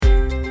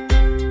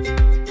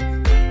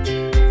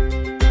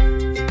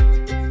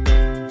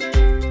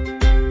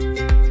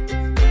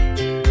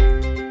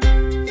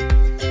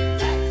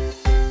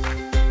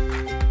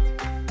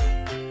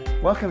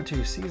Welcome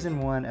to Season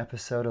 1,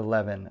 Episode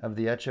 11 of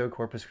the Echo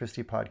Corpus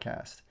Christi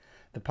podcast,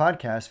 the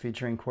podcast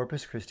featuring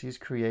Corpus Christi's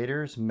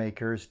creators,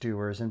 makers,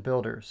 doers, and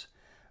builders.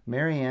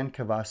 Marianne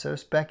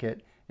Cavazos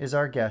Beckett is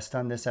our guest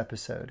on this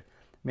episode.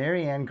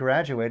 Marianne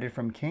graduated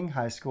from King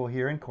High School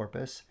here in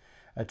Corpus,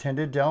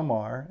 attended Del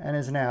Mar, and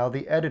is now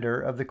the editor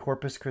of the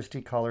Corpus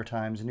Christi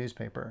Caller-Times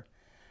newspaper.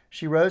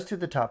 She rose to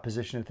the top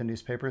position at the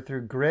newspaper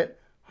through grit,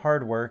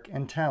 hard work,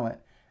 and talent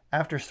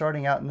after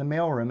starting out in the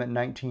mailroom at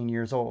 19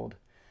 years old.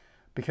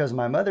 Because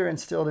my mother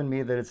instilled in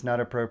me that it's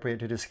not appropriate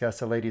to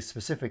discuss a lady's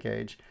specific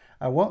age,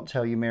 I won't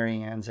tell you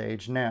Marianne's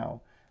age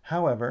now.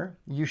 However,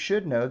 you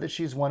should know that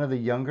she's one of the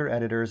younger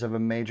editors of a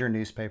major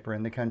newspaper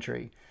in the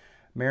country.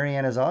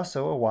 Marianne is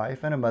also a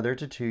wife and a mother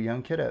to 2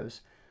 young kiddos.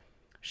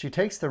 She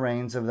takes the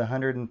reins of the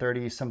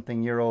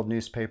 130-something-year-old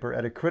newspaper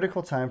at a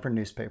critical time for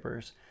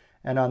newspapers,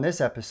 and on this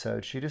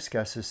episode she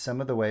discusses some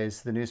of the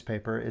ways the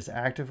newspaper is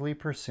actively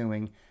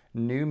pursuing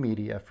new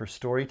media for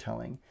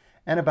storytelling,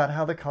 and about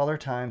how the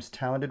Caller-Times'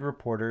 talented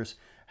reporters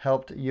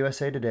helped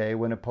USA Today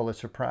win a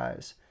Pulitzer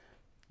Prize.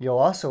 You'll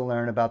also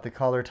learn about the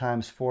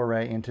Caller-Times'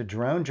 foray into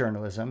drone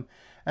journalism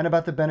and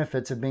about the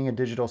benefits of being a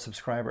digital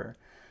subscriber.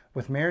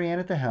 With Marianne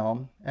at the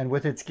helm, and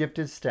with its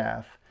gifted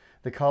staff,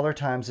 the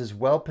Caller-Times is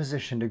well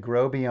positioned to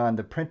grow beyond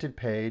the printed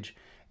page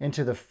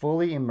into the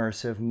fully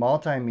immersive,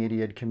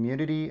 multimedia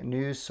community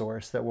news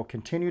source that will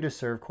continue to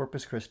serve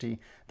Corpus Christi,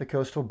 the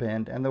Coastal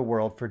Bend, and the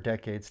world for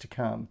decades to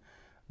come.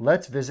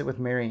 Let's visit with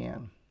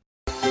Marianne.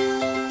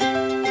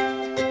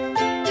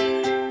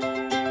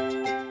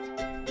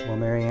 Well,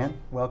 Marianne,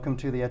 welcome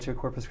to the Echo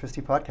Corpus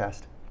Christi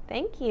podcast.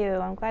 Thank you.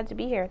 I'm glad to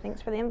be here. Thanks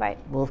for the invite.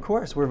 Well, of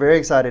course. We're very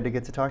excited to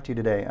get to talk to you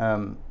today.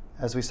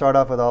 As we start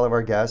off with all of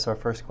our guests, our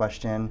first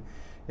question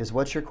is,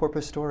 what's your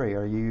Corpus story?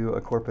 Are you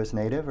a Corpus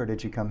native, or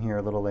did you come here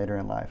a little later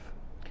in life?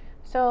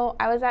 So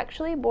I was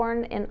actually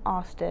born in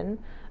Austin,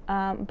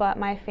 but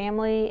my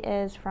family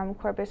is from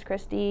Corpus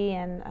Christi,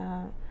 and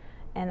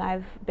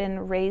I've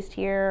been raised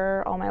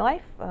here all my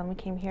life. We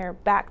came here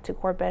back to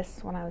Corpus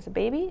when I was a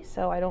baby,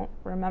 so I don't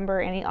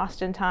remember any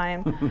Austin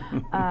time.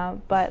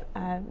 But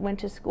I went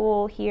to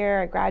school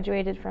here. I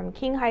graduated from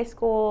King High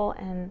School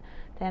and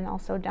then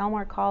also Del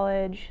Mar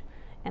College.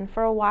 And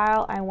for a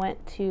while I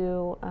went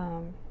to,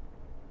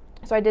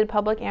 so I did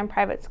public and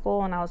private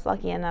school, and I was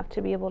lucky enough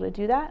to be able to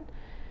do that.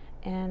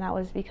 And that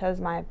was because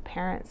my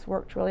parents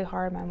worked really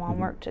hard. My mom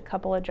worked a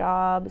couple of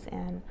jobs,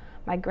 and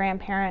my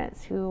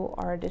grandparents, who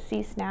are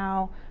deceased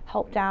now,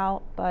 helped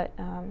out, but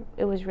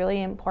it was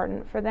really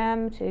important for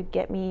them to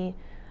get me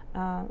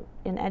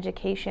an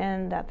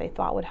education that they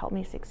thought would help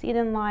me succeed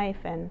in life.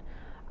 And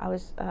I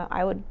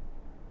would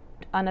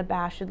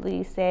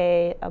unabashedly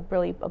say a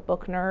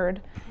book nerd,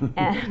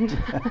 and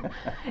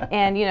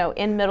and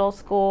in middle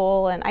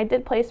school, and I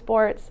did play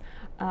sports,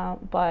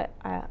 but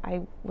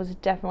I was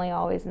definitely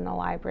always in the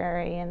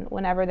library. And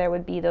whenever there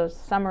would be those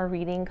summer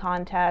reading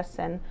contests,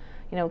 and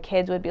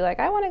kids would be like,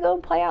 I want to go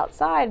play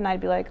outside, and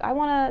I'd be like, I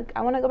want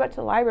to go back to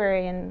the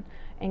library and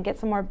get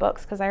some more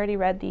books because I already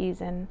read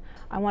these, and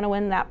I want to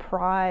win that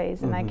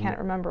prize. And I can't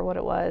remember what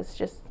it was.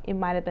 Just, it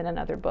might have been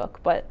another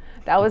book, but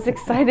that was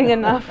exciting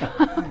enough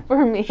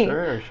for me.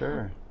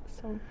 Sure.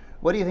 So,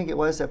 what do you think it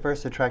was that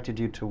first attracted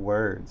you to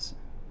words?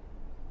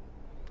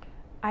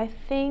 I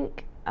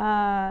think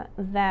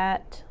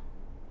that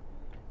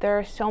there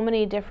are so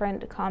many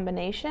different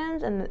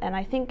combinations, and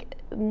I think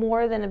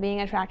more than being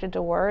attracted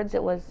to words,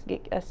 it was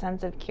a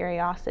sense of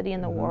curiosity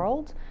in the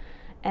world.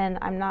 And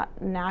I'm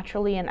not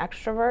naturally an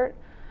extrovert,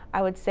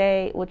 I would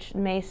say, which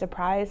may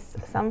surprise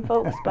some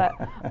folks, but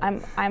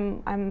I'm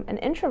an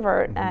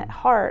introvert at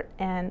heart,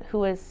 and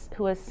who is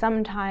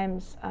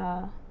sometimes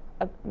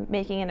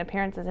making an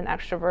appearance as an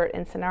extrovert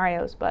in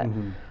scenarios. But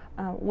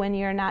when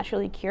you're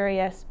naturally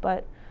curious,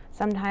 but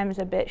sometimes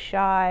a bit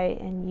shy,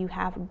 and you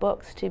have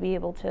books to be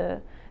able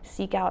to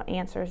seek out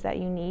answers that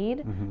you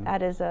need,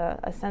 that is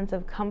a sense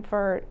of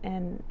comfort,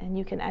 and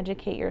you can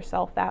educate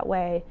yourself that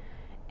way.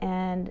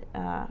 And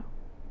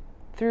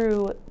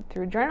through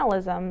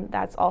journalism,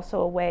 that's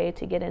also a way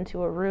to get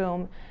into a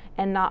room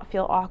and not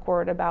feel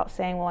awkward about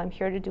saying, well, I'm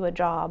here to do a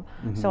job,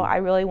 so I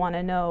really want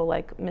to know,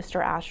 like,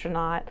 Mr.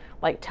 Astronaut,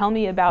 like, tell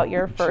me about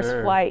your first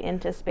flight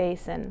into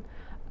space. And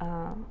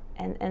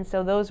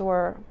so those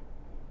were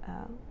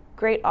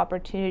great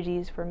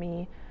opportunities for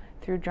me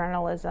through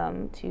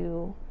journalism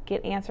to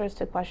get answers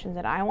to questions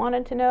that I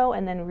wanted to know,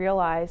 and then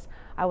realize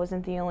I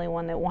wasn't the only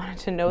one that wanted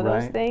to know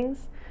those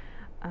things.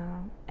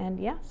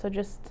 So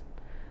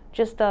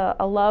just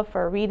a love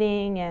for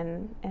reading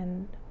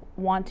and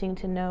wanting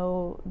to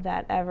know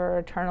that ever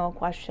eternal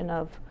question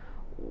of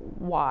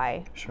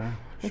why.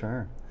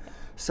 Sure.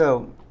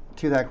 So,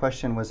 to that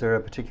question, was there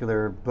a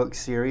particular book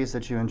series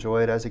that you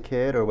enjoyed as a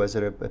kid, or was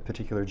it a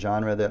particular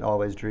genre that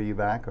always drew you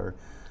back? Or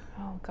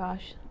oh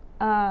gosh,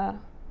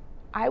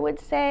 I would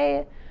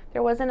say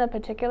there wasn't a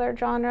particular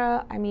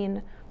genre. I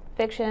mean,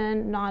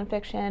 fiction,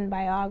 nonfiction,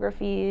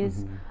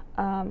 biographies,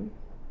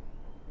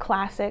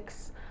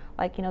 classics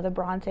like the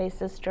Bronte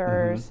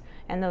sisters,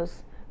 and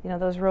those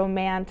those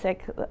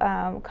romantic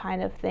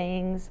kind of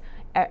things,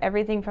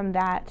 everything from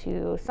that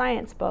to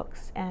science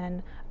books,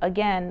 and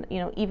again,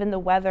 even the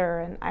weather.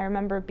 And I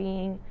remember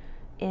being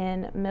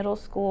in middle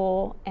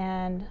school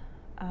and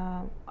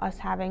us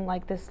having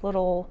like this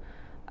little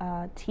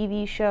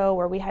TV show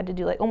where we had to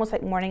do like almost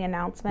like morning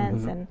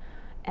announcements,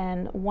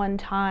 and one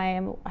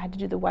time I had to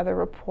do the weather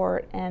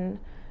report, and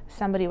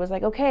somebody was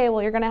like, okay,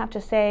 well, you're going to have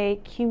to say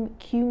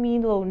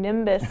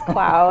cumulonimbus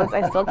clouds.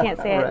 I still can't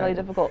say it, really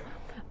difficult.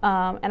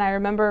 And I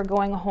remember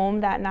going home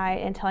that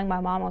night and telling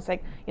my mom, I was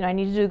like, I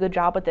need to do a good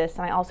job with this,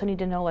 and I also need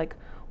to know like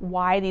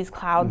why these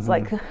clouds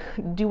like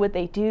do what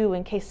they do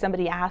in case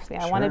somebody asks me.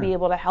 I want to be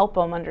able to help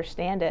them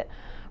understand it.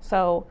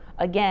 So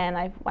again,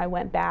 I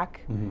went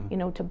back,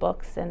 to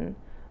books, and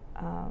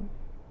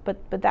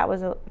but that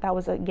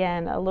was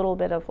again a little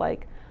bit of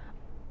like,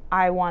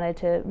 I wanted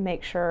to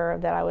make sure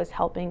that I was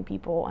helping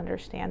people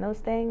understand those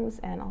things,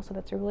 and also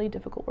that's a really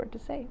difficult word to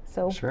say.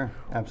 So sure,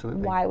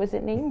 absolutely. Why was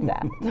it named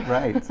that?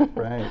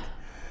 Right.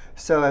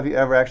 So have you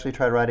ever actually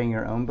tried writing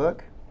your own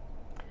book?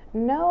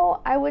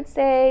 No, I would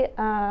say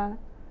that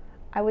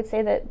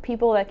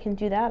people that can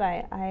do that,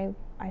 I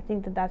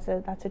think that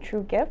that's a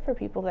true gift for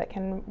people that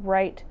can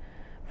write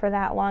for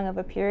that long of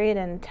a period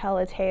and tell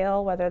a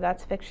tale, whether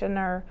that's fiction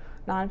or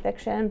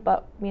nonfiction.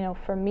 But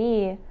for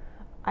me,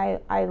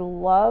 I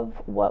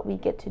love what we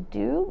get to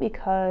do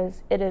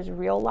because it is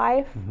real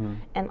life,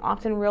 and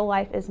often real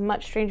life is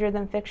much stranger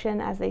than fiction,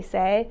 as they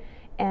say,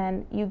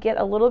 and you get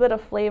a little bit of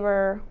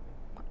flavor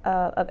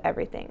of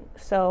everything.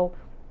 So,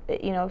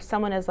 if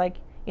someone is like,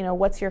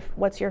 what's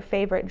your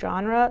favorite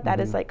genre? That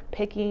is like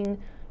picking,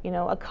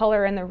 a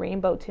color in the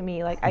rainbow to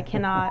me. Like I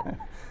cannot.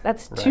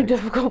 That's too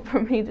difficult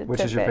for me to.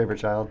 Which is your favorite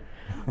child?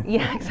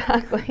 Yeah,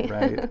 exactly.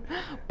 Right.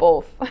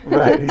 Both.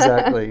 Right,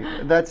 exactly.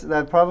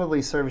 That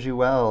probably serves you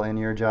well in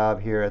your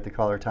job here at the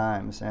Caller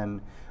Times.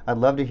 And I'd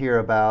love to hear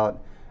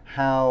about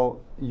how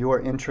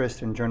your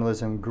interest in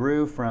journalism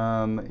grew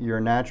from your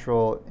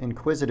natural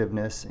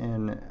inquisitiveness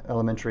in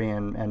elementary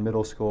and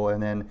middle school,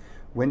 and then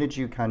when did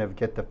you kind of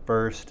get the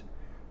first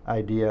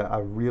idea, I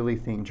really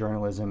think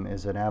journalism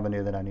is an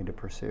avenue that I need to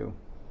pursue?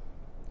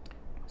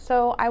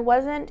 So I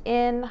wasn't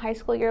in high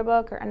school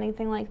yearbook or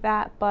anything like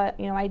that, but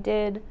I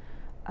did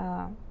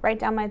write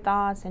down my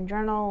thoughts and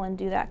journal and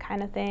do that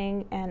kind of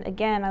thing. And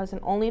again, I was an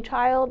only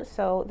child,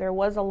 so there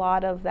was a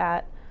lot of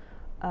that,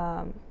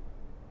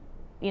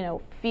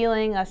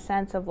 feeling a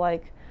sense of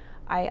like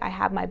I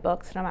have my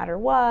books no matter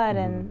what.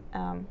 And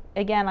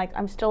again, like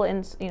I'm still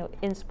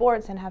in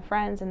sports and have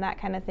friends and that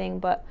kind of thing,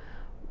 but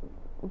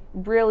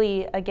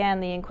really, again,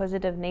 the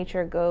inquisitive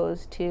nature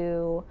goes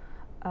to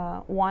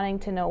wanting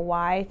to know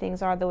why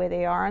things are the way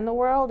they are in the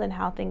world and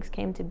how things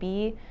came to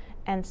be.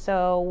 And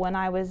so when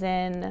I was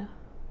in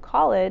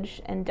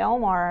college in Del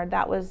Mar,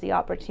 that was the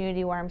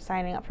opportunity where I'm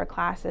signing up for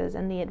classes,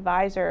 and the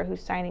advisor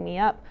who's signing me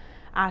up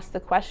asked the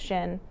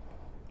question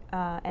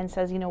and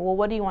says, well,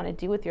 what do you want to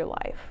do with your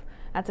life?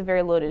 That's a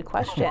very loaded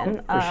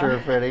question. For sure,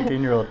 for an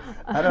 18-year-old.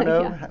 I don't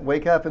know,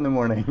 wake up in the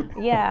morning.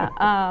 Yeah,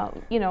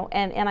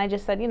 and I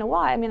just said, well,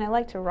 I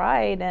like to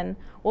write, and,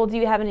 well, do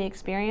you have any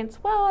experience?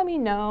 Well,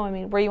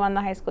 no. Were you on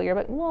the high school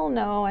yearbook? Well,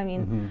 no.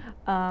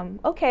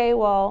 Okay,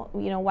 well,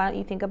 why don't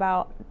you think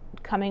about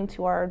coming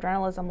to our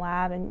journalism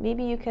lab, and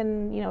maybe you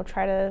can,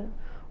 try to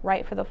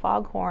write for the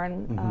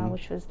Foghorn,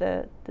 which was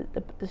the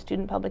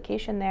student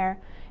publication there.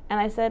 And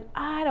I said,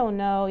 I don't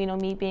know,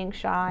 me being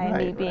shy and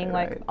me being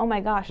like, oh my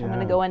gosh, I'm going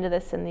to go into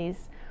this, and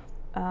these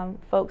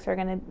folks are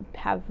going to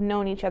have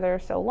known each other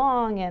so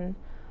long, and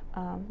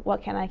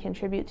what can I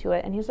contribute to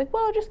it? And he was like,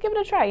 well, just give it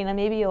a try,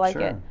 maybe you like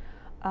it.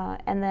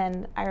 And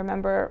then I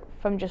remember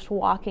from just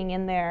walking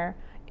in there,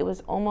 it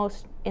was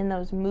almost in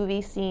those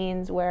movie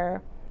scenes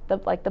where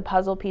the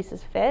puzzle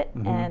pieces fit,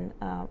 and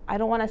I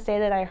don't want to say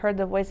that I heard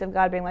the voice of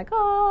God being like,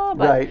 oh,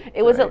 but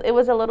it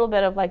was a little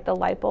bit of like the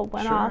light bulb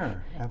went off,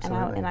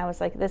 and I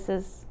was like, this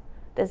is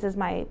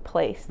my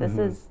place, this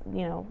is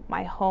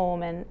my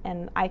home,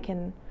 and I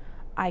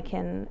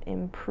can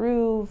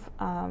improve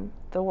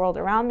the world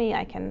around me,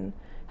 I can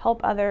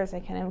help others, I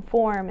can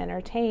inform,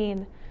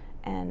 entertain,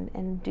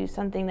 and do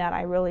something that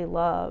I really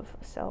love.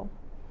 So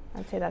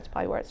I'd say that's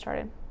probably where it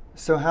started.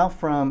 So how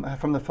from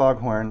the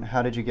Foghorn,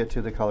 how did you get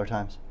to the Caller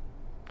Times?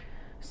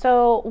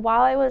 So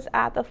while I was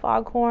at the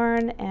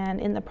Foghorn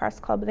and in the press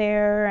club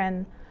there,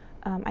 and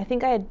I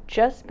think I had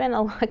just been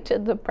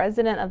elected the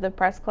president of the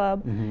press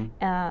club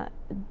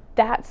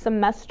that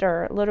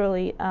semester,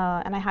 literally,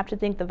 and I have to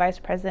thank the vice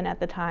president at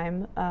the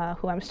time,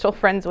 who I'm still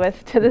friends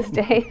with to this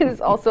day,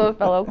 who's also a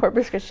fellow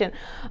Corpus Christian,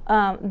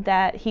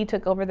 that he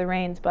took over the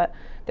reins. But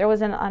there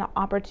was an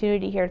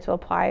opportunity here to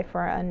apply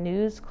for a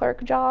news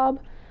clerk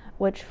job,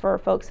 which for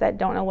folks that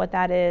don't know what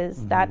that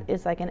is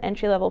like an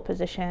entry-level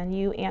position.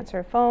 You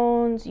answer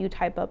phones, you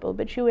type up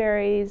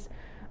obituaries,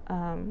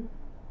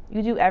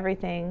 you do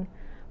everything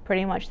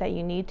pretty much that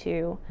you need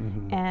to.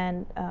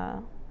 And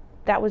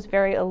that was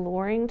very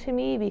alluring to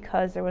me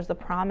because there was the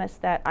promise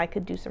that I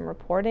could do some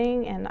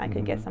reporting and I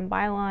could get some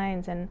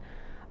bylines and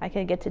I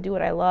could get to do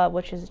what I love,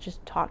 which is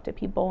just talk to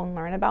people and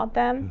learn about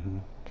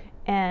them.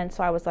 And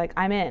so I was like,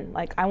 I'm in.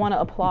 Like, I want to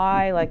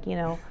apply. Like,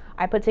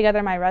 I put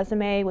together my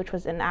resume, which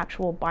was an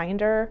actual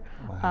binder,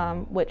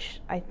 Wow.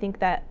 which I think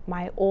that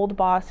my old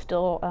boss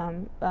still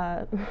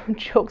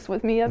jokes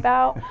with me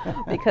about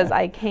because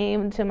I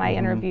came to my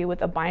interview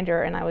with a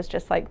binder and I was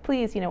just like,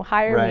 please,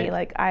 hire me.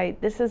 Right.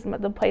 Like, this is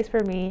the place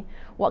for me.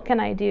 What can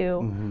I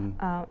do?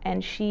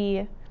 And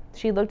she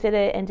looked at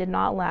it and did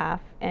not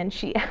laugh, and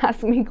she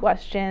asked me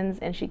questions,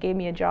 and she gave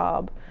me a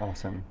job.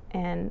 Awesome.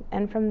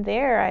 And from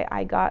there,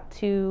 I got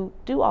to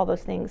do all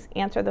those things,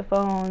 answer the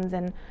phones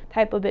and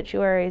type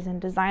obituaries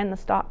and design the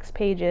stocks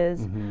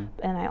pages.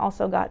 And I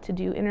also got to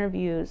do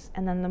interviews.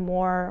 And then the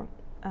more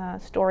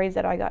stories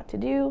that I got to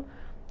do,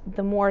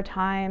 the more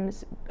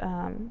times,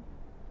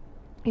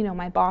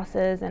 my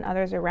bosses and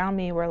others around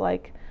me were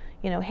like,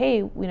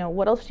 hey,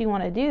 what else do you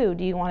want to do?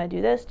 Do you want to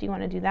do this? Do you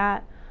want to do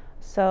that?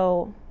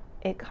 So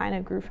it kind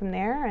of grew from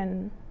there,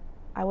 and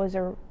I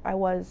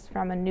was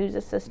from a news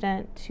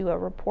assistant to a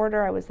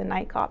reporter. I was the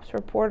night cops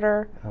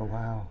reporter. Oh,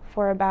 wow.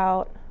 For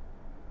about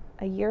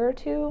a year or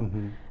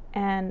two.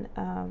 And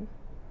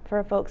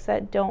for folks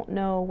that don't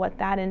know what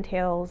that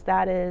entails,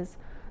 that is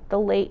the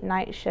late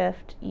night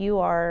shift. You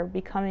are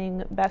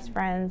becoming best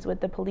friends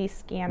with the police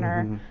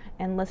scanner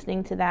and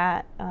listening to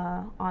that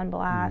on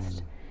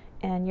blast,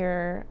 and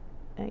you're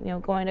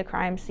going to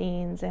crime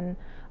scenes and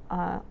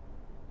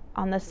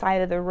on the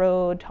side of the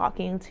road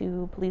talking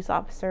to police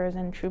officers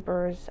and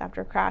troopers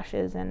after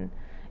crashes, and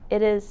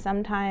it is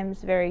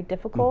sometimes very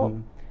difficult.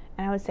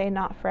 And I would say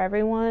not for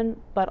everyone,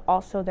 but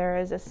also there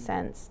is a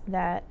sense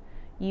that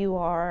you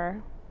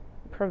are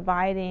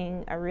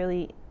providing a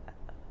really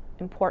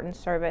important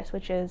service,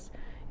 which is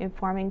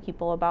informing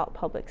people about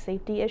public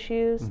safety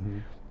issues,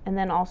 and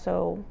then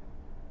also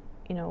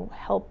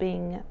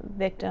helping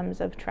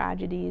victims of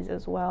tragedies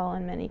as well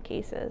in many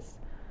cases.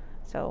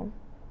 So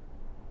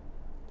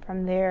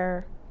from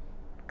there,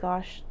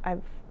 gosh,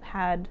 I've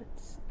had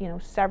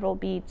several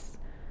beats.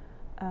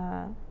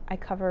 I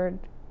covered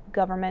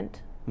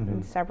government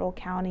in several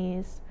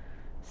counties,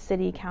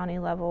 city, county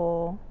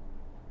level.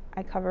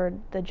 I covered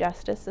the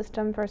justice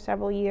system for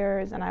several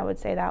years, and I would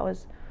say that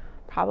was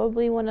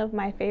probably one of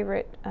my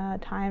favorite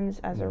times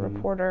as a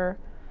reporter,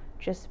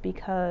 just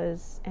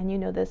because, and you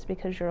know this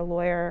because you're a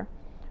lawyer,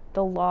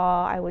 the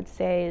law, I would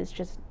say, is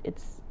just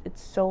it's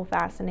so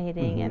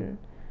fascinating, and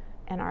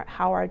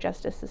how our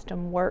justice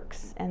system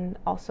works, and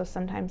also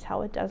sometimes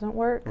how it doesn't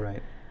work,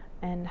 right,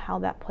 and how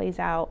that plays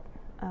out.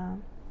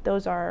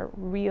 Those are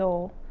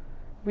real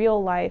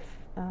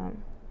life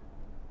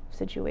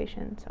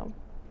situations.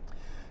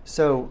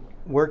 So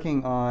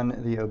working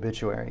on the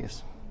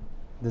obituaries,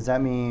 does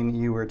that mean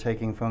you were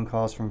taking phone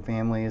calls from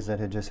families that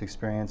had just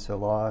experienced a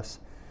loss?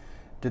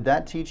 Did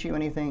that teach you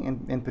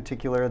anything in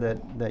particular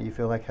that you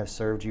feel like has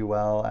served you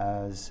well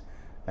as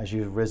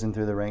you've risen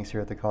through the ranks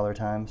here at the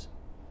Caller-Times?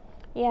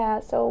 Yeah,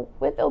 so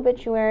with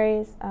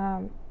obituaries,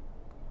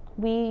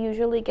 we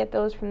usually get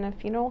those from the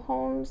funeral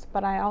homes,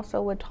 but I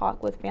also would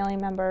talk with family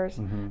members.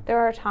 There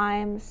are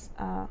times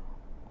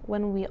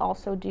when we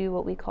also do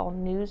what we call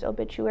news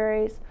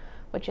obituaries,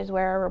 which is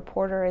where a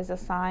reporter is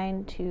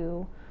assigned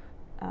to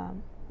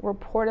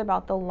report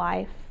about the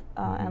life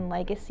and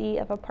legacy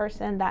of a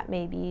person. That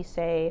may be,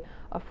 say,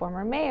 a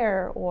former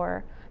mayor,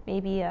 or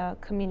maybe a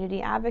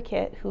community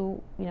advocate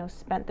who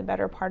spent the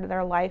better part of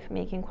their life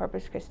making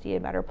Corpus Christi a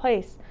better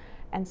place.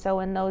 And so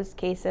in those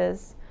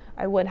cases,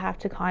 I would have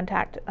to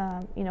contact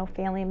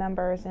family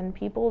members and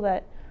people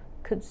that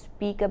could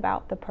speak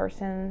about the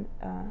person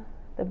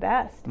the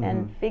best,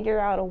 and figure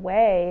out a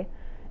way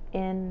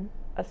in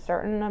a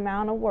certain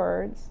amount of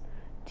words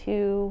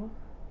to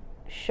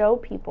show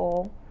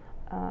people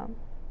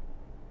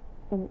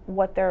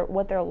what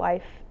their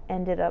life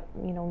ended up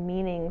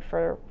meaning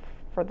for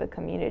the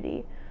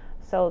community.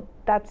 So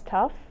that's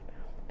tough,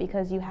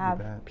 because you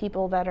have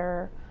people that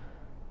are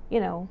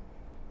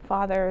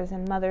fathers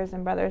and mothers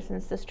and brothers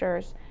and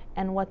sisters,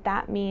 and what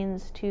that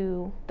means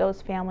to those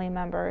family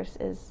members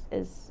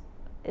is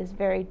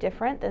very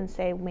different than,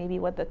 say, maybe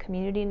what the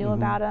community knew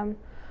about them.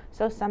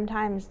 So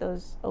sometimes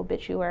those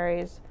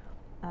obituaries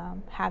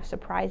have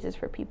surprises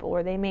for people,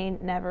 where they may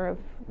never have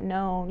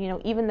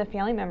known, even the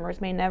family members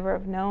may never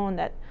have known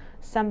that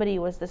somebody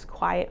was this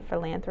quiet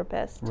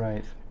philanthropist,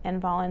 right, and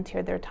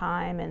volunteered their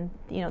time, and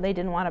they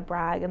didn't want to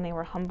brag and they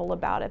were humble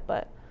about it.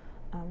 But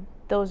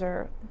those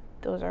are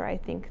I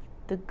think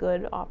the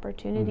good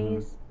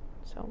opportunities.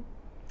 So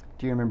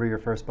do you remember your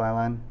first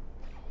byline?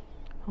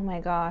 Oh my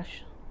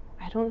gosh,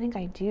 I don't think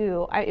I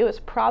do. It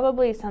was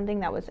probably something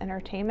that was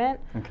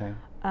entertainment. Okay.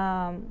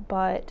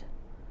 But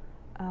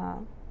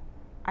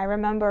I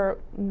remember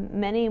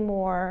many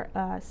more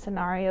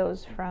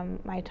scenarios from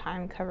my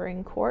time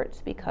covering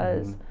courts,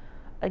 because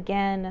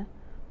again,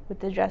 with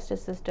the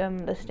justice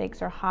system, the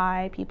stakes are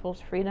high,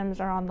 people's freedoms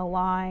are on the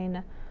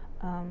line,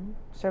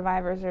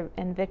 survivors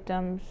and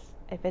victims,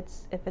 if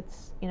it's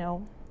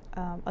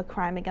a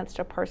crime against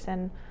a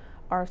person,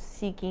 are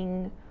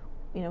seeking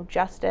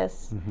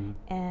justice,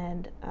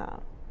 and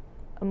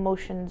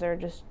emotions are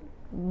just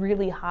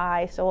really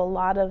high. So a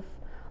lot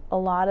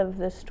of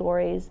the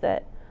stories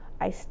that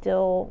I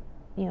still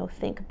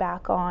think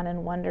back on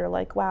and wonder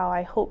like, wow,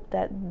 I hope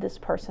that this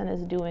person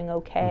is doing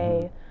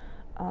okay.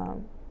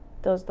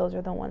 Those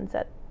are the ones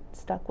that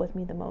stuck with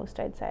me the most,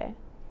 I'd say.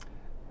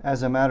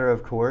 As a matter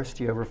of course,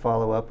 do you ever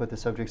follow up with the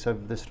subjects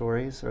of the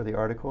stories or the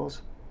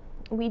articles?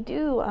 We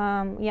do,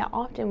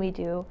 often we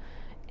do.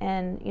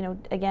 And,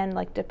 again,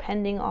 like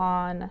depending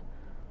on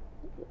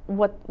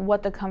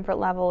what the comfort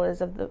level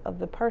is of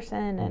the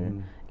person,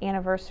 and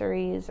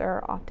anniversaries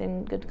are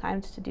often good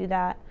times to do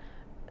that.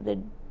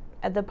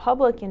 The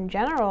public in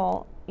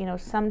general,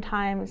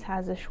 sometimes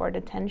has a short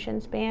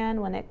attention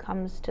span when it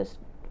comes to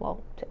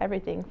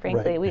everything,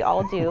 frankly. Right. We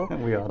all do.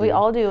 we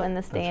all do in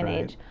this day and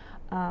age.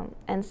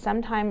 And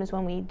sometimes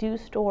when we do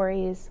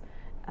stories,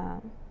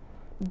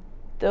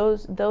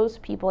 those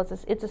people,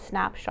 it's a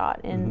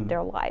snapshot in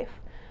their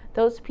life.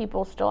 Those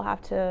people still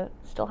have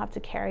to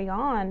carry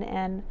on,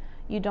 and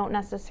you don't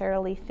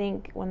necessarily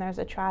think when there's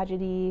a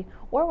tragedy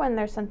or when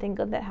there's something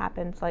good that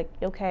happens, like,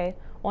 okay,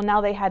 well,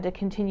 now they had to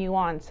continue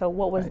on, so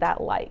what was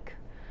that like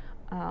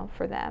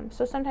for them?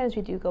 So sometimes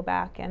we do go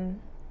back and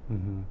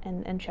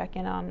check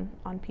in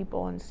on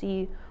people and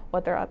see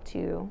what they're up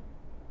to.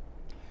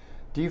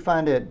 Do you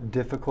find it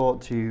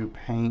difficult to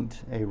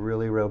paint a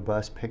really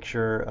robust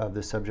picture of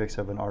the subjects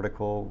of an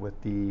article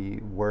with the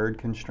word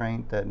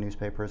constraint that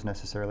newspapers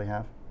necessarily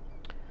have?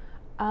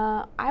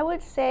 I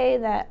would say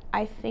that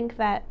I think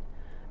that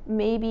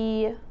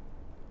maybe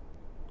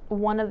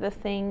one of the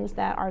things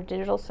that our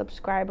digital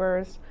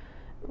subscribers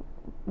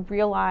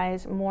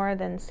realize more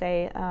than,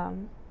 say,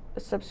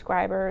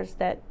 subscribers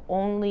that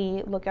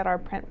only look at our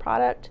print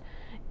product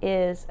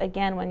is,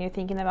 again, when you're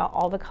thinking about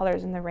all the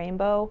colors in the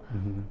rainbow,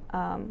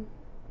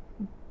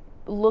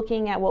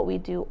 looking at what we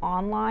do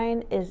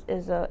online is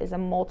a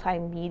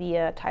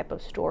multimedia type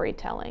of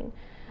storytelling.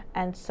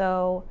 And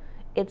so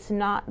it's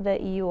not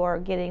that you are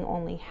getting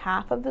only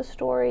half of the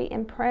story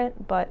in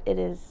print, but it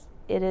is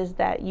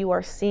that you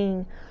are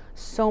seeing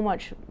so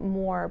much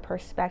more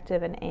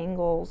perspective and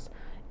angles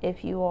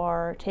if you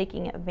are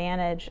taking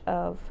advantage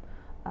of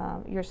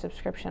your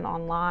subscription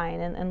online,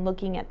 and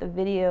looking at the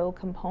video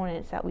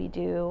components that we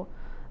do,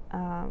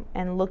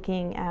 and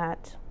looking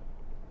at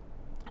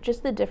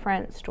just the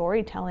different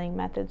storytelling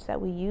methods that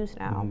we use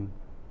now.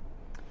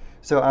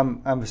 So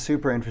I'm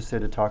super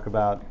interested to talk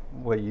about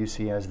what you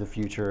see as the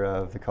future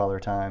of the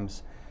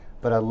Caller-Times,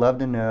 but I'd love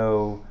to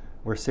know,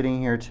 we're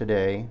sitting here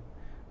today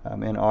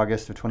in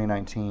August of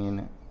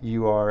 2019.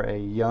 You are a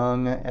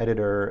young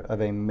editor of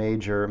a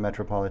major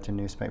metropolitan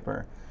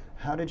newspaper.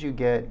 How did you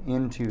get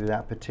into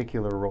that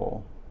particular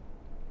role?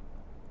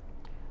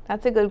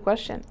 That's a good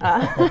question.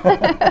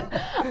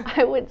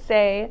 I would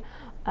say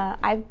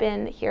I've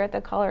been here at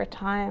the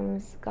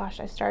Caller-Times,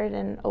 I started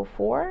in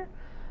 2004.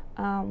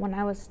 When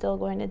I was still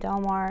going to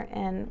Del Mar,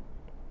 and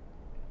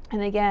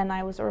again,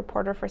 I was a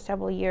reporter for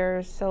several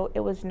years, so it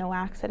was no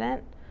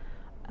accident.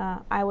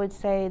 I would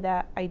say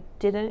that I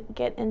didn't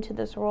get into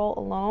this role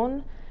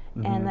alone,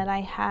 and that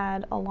I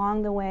had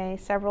along the way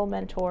several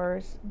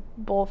mentors,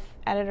 both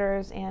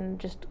editors and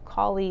just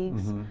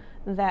colleagues,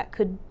 that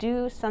could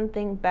do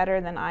something better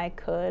than I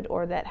could,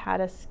 or that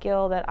had a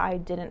skill that I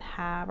didn't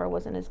have or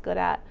wasn't as good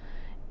at.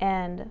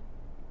 And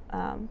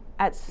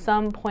at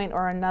some point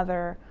or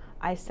another,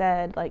 I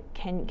said, like,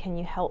 can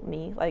you help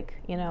me? Like,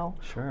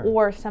 Sure.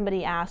 Or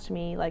somebody asked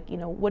me, like,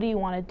 what do you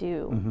want to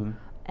do?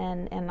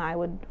 And I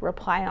would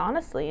reply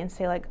honestly and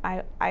say, like,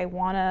 I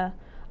wanna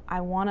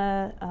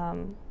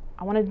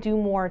do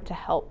more to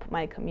help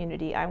my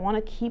community. I want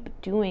to keep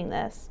doing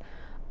this.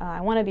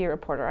 I want to be a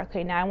reporter.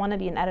 Okay, now I want to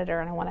be an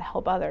editor and I want to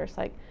help others.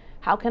 Like,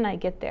 how can I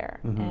get there?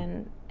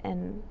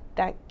 And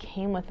that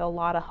came with a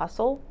lot of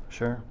hustle.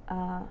 Sure.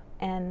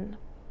 And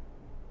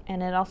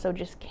it also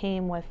just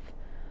came with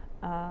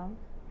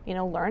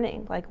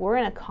learning. Like, we're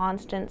in a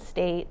constant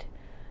state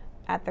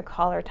at the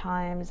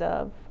Caller-Times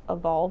of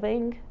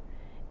evolving,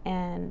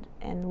 and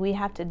we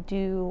have to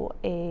do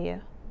a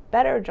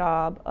better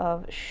job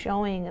of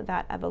showing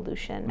that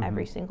evolution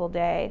every single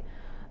day.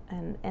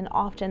 And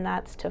often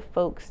that's to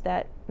folks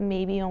that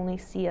maybe only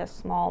see a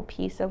small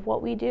piece of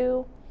what we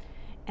do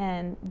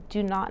and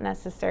do not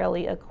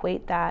necessarily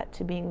equate that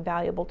to being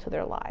valuable to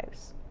their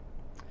lives.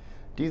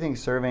 Do you think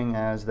serving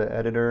as the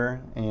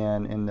editor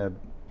and in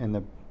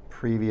the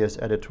previous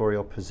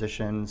editorial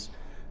positions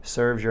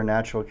serves your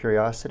natural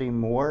curiosity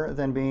more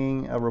than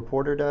being a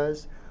reporter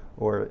does,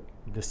 or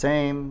the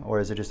same, or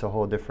is it just a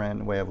whole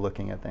different way of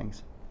looking at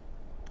things?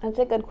 That's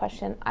a good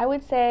question. I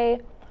would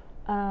say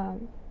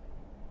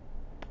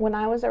when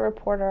I was a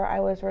reporter, I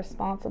was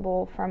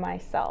responsible for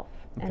myself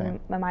and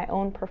my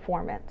own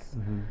performance,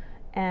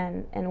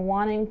 and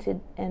wanting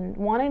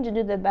to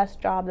do the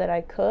best job that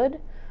I could,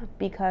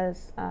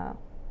 because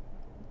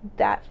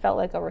that felt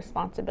like a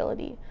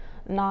responsibility,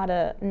 not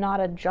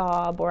a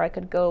job where I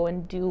could go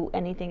and do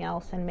anything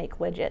else and make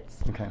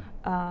widgets. Okay.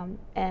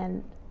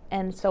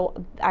 And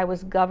so I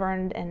was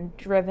governed and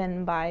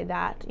driven by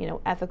that,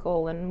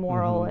 ethical and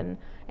moral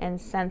and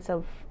sense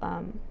of,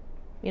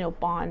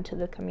 bond to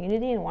the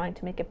community and wanting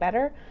to make it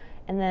better.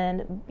 And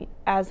then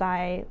as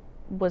I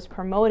was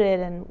promoted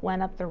and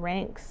went up the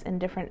ranks in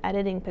different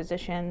editing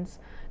positions,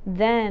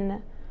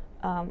 then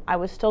I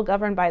was still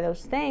governed by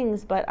those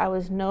things, but I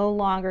was no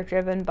longer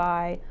driven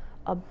by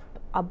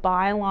a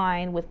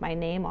byline with my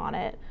name on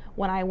it.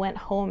 When I went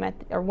home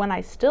when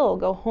I still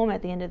go home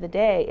at the end of the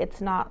day,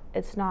 it's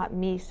not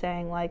me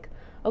saying like,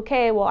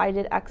 okay, well, I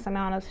did X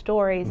amount of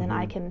stories and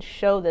I can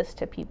show this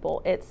to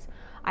people.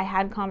 I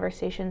had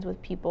conversations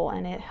with people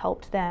and it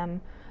helped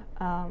them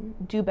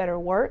do better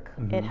work.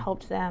 It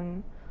helped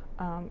them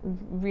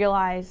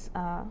realize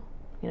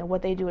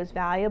what they do is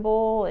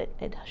valuable.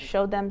 It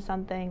showed them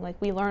something.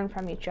 Like, we learn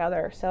from each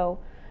other. So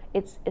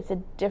it's a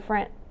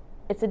different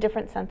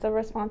sense of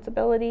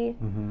responsibility,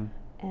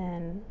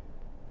 and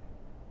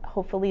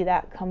hopefully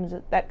that comes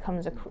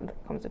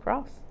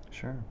across.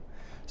 Sure.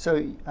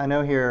 So I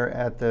know here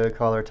at the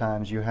Caller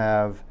Times you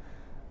have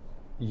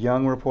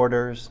young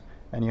reporters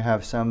and you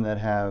have some that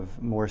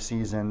have more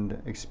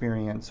seasoned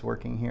experience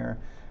working here.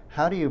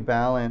 How do you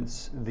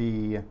balance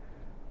the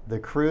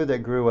crew that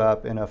grew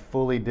up in a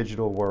fully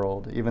digital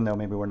world, even though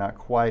maybe we're not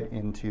quite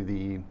into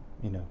the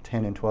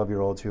 10 and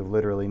 12-year-olds who have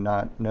literally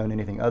not known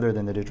anything other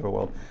than the digital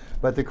world,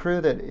 but the crew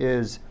that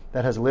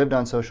has lived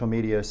on social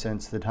media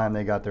since the time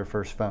they got their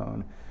first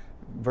phone,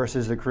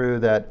 versus the crew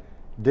that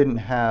didn't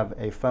have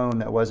a phone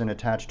that wasn't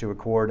attached to a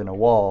cord in a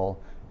wall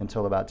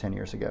until about 10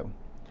 years ago?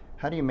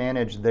 How do you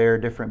manage their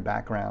different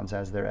backgrounds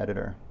as their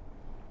editor?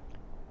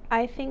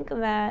 I think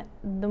that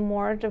the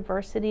more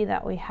diversity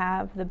that we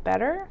have, the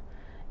better.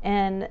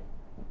 And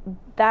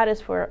that is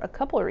for a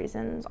couple of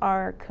reasons.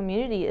 Our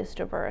community is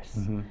diverse,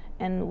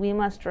 and we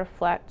must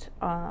reflect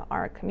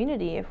our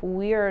community if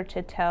we are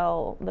to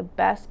tell the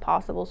best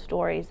possible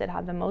stories that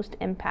have the most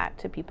impact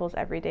to people's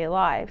everyday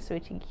lives. So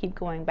to keep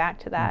going back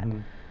to that.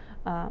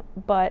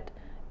 But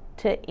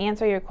to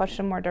answer your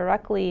question more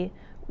directly,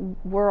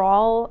 we're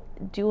all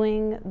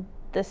doing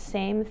the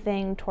same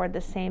thing toward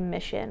the same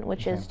mission,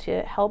 which is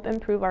to help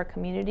improve our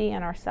community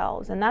and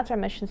ourselves. And that's our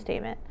mission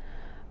statement.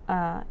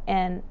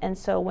 And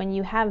so when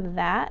you have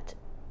that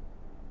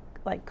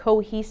like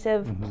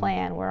cohesive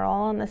plan, we're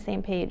all on the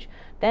same page,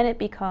 then it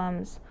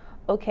becomes,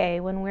 okay,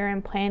 when we're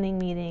in planning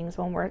meetings,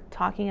 when we're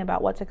talking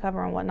about what to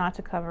cover and what not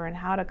to cover and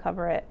how to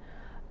cover it,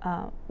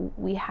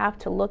 we have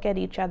to look at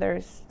each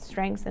other's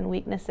strengths and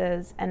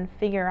weaknesses and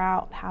figure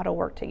out how to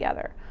work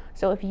together.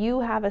 So if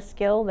you have a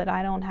skill that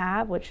I don't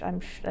have, which I'm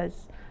sure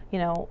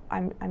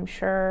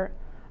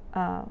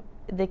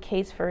the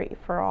case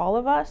for all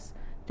of us,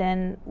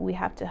 then we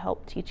have to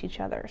help teach each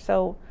other.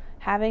 So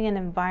having an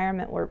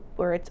environment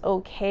where it's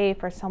okay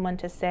for someone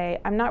to say,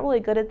 I'm not really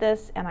good at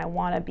this and I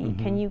want to be,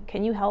 can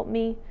you help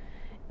me?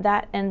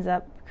 That ends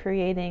up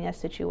creating a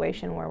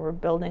situation where we're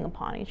building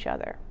upon each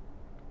other.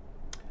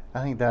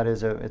 I think that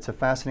it's a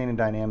fascinating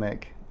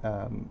dynamic,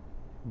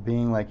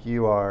 being like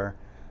you are,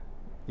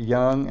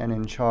 young and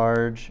in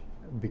charge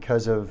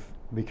because of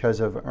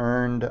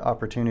earned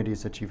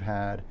opportunities that you've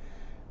had,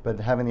 but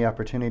having the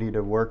opportunity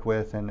to work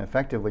with and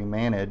effectively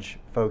manage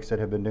folks that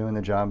have been doing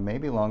the job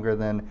maybe longer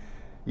than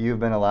you've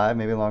been alive,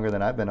 maybe longer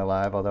than I've been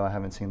alive, although I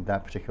haven't seen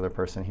that particular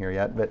person here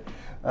yet. But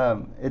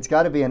it's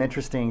got to be an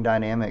interesting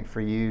dynamic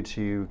for you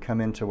to come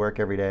into work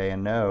every day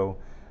and know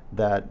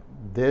that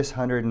this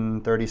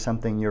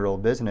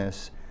 130-something-year-old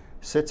business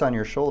sits on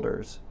your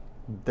shoulders.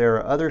 There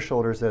are other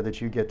shoulders there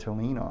that you get to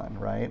lean on,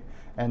 right?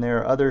 And there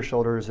are other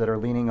shoulders that are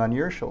leaning on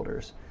your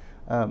shoulders.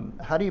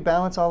 How do you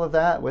balance all of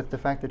that with the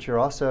fact that you're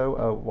also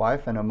a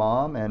wife and a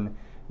mom and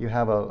you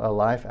have a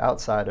life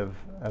outside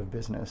of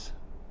business?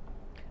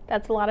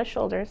 That's a lot of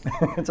shoulders.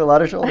 It's a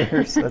lot of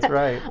shoulders, that's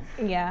right.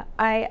 Yeah,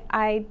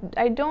 I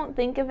don't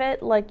think of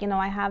it like,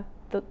 I have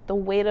the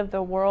weight of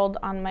the world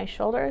on my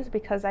shoulders,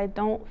 because I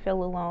don't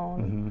feel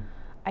alone.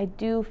 I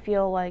do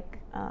feel like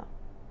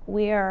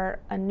we are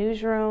a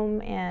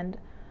newsroom and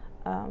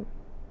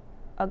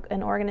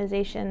an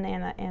organization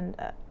and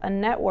a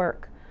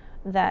network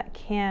that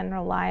can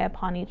rely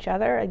upon each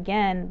other,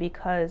 again,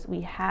 because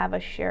we have a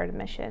shared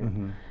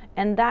mission.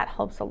 And that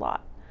helps a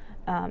lot.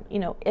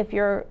 If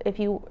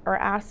you are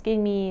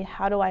asking me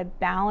how do I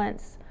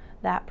balance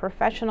that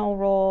professional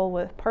role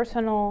with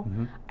personal,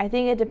 I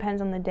think it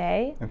depends on the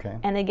day. Okay.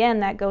 And again,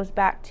 that goes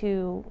back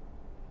to,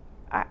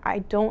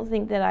 I don't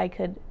think that I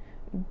could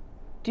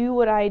do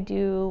what I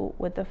do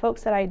with the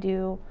folks that I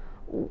do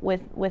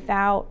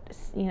without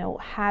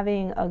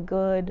having a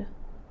good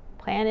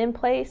plan in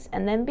place,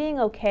 and then being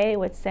okay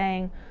with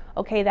saying,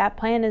 okay, that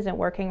plan isn't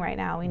working right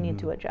now, we need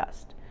to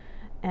adjust.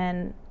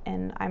 And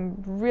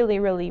I'm really,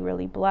 really,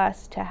 really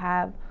blessed to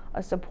have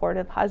a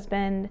supportive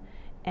husband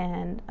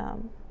and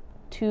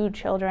 2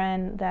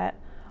 children that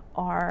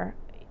are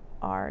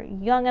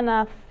young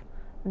enough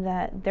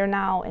that they're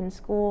now in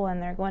school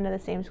and they're going to the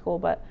same school,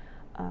 but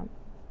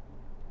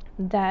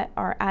that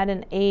are at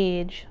an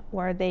age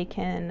where they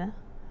can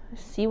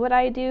see what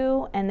I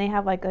do and they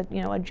have like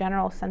a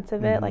general sense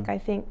of it. Like, I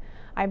think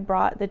I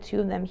brought the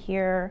 2 of them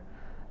here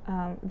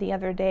the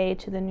other day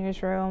to the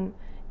newsroom,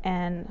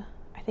 and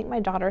I think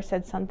my daughter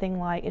said something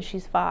like, and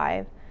she's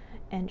 5,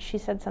 and she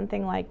said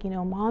something like,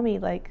 Mommy,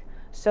 like,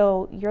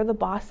 so you're the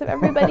boss of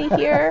everybody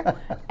here?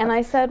 And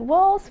I said,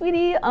 well,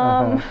 sweetie, you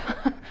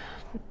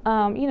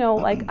know,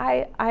 like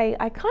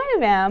I kind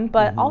of am,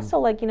 but also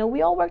like, you know,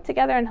 we all work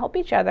together and help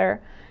each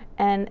other.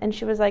 And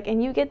she was like,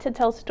 and you get to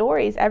tell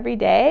stories every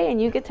day, and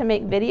you get to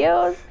make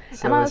videos.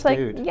 So and I was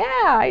astute. like,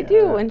 yeah, I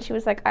do. And she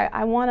was like,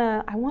 I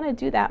wanna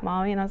do that,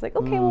 Mommy. And I was like,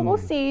 okay, well, we'll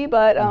see.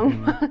 But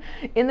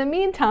in the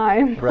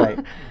meantime, right,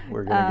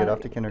 we're gonna get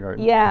off to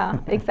kindergarten. Yeah,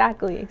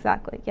 exactly.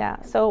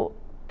 Yeah. So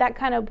that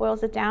kind of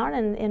boils it down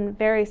in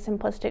very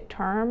simplistic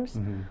terms.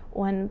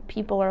 When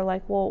people are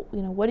like, well,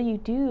 you know, what do you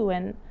do?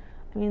 And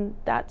I mean,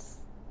 that's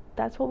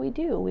what we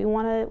do. We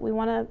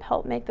wanna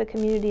help make the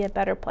community a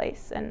better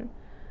place, and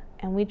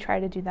we try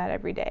to do that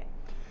every day.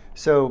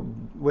 So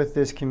with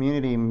this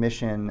community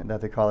mission that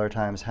the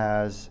Caller-Times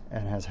has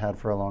and has had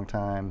for a long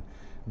time,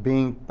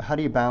 how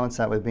do you balance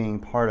that with being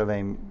part of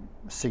a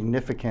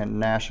significant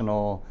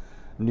national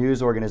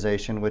news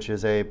organization, which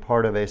is a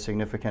part of a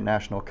significant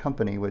national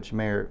company, which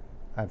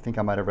I think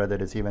I might have read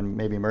that it's even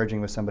maybe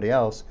merging with somebody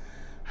else.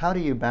 How do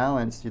you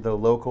balance the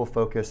local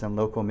focus and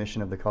local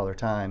mission of the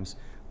Caller-Times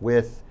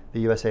with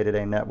the USA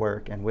Today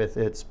Network and with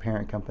its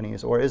parent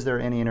companies, or is there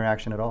any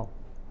interaction at all?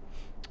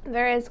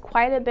 There is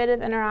quite a bit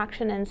of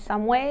interaction in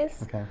some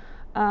ways, okay.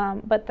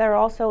 But there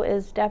also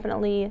is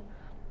definitely,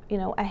 you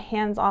know, a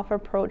hands-off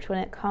approach when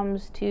it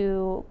comes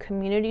to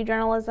community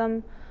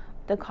journalism.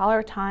 The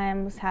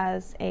Caller-Times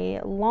has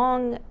a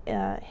long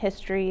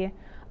history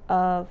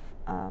of,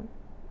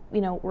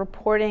 you know,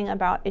 reporting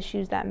about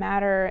issues that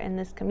matter in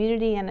this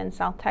community and in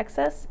South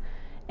Texas.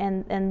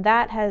 And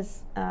that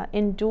has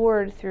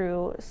endured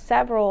through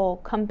several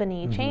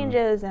company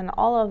changes and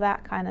all of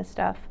that kind of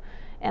stuff.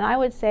 And I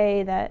would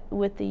say that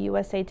with the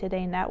USA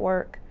Today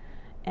Network,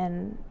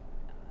 and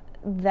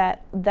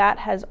that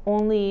has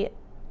only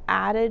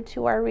added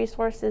to our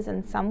resources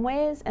in some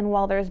ways. And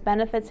while there's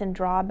benefits and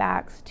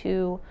drawbacks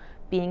to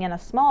being in a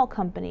small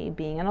company,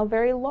 being in a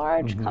very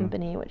large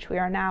company, which we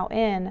are now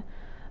in,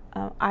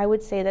 I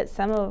would say that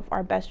some of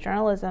our best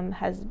journalism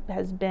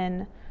has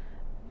been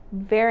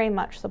very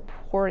much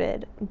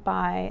supported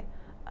by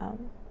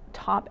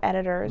top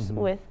editors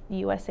with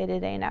USA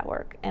Today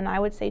Network. And I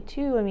would say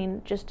too, I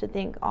mean, just to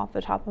think off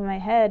the top of my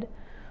head,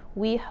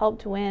 we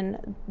helped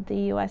win the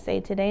USA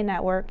Today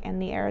Network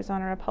and the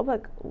Arizona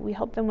Republic. We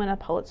helped them win a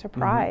Pulitzer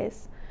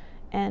Prize.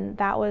 And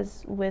that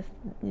was with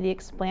the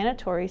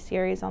explanatory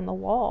series on the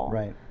wall.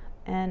 Right.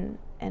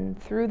 And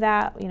through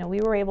that, you know,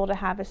 we were able to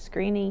have a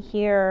screening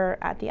here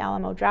at the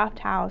Alamo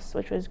Drafthouse,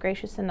 which was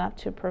gracious enough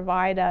to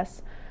provide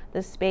us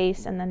the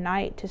space and the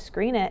night to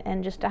screen it,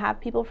 and just to have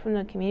people from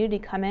the community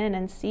come in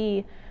and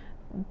see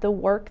the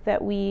work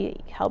that we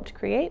helped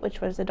create,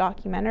 which was a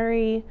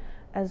documentary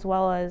as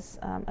well as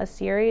a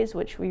series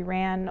which we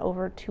ran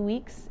over 2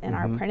 weeks in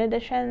our print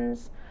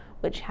editions,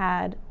 which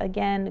had,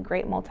 again,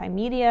 great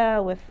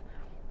multimedia with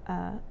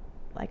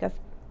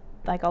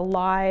like a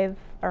live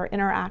or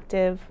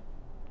interactive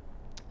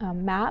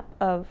map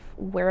of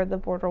where the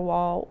border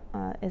wall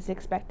is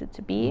expected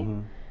to be,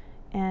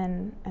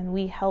 and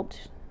we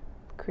helped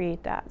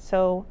create that.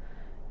 So,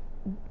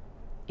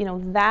 you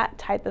know, that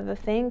type of a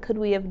thing, could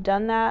we have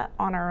done that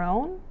on our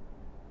own?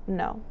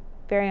 No,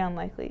 very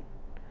unlikely.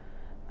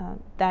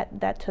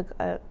 That took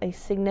a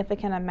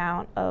significant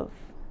amount of,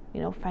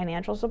 you know,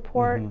 financial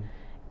support,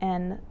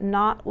 and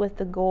not with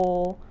the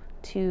goal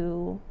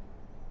to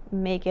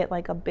make it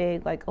like a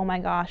big, like, oh my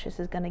gosh, this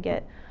is going to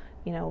get,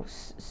 you know,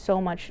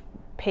 so much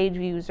page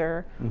views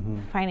or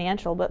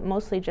financial, but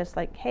mostly just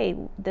like, hey,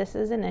 this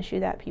is an issue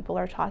that people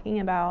are talking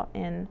about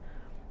in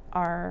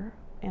our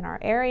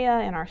area,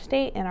 in our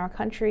state, in our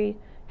country.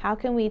 How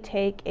can we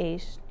take a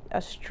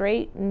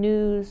straight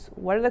news,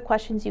 what are the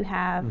questions you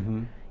have,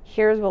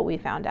 here's what we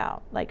found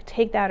out, like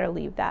take that or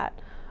leave that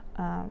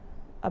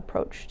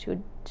approach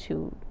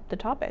to the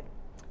topic.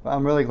 Well,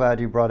 I'm really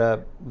glad you brought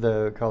up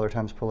the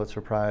Caller-Times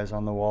Pulitzer Prize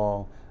on the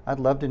wall. I'd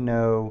love to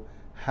know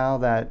how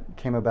that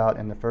came about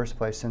in the first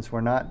place, since we're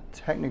not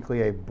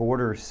technically a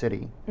border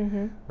city,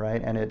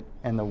 right?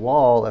 And the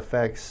wall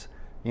affects,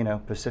 you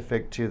know,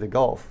 Pacific to the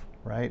Gulf,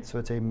 right? So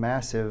it's a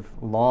massive,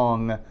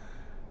 long,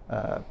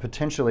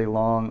 potentially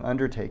long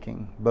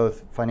undertaking,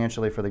 both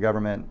financially for the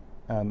government,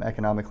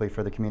 economically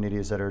for the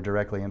communities that are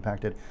directly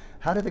impacted.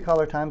 How did the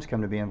Caller-Times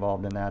come to be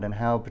involved in that, and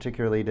how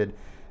particularly did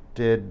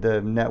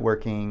the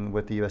networking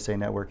with the USA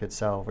Network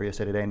itself, or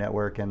USA Today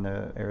Network and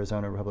the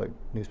Arizona Republic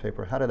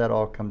newspaper, how did that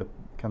all come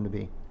to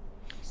be?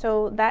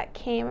 So that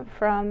came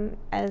from,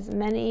 as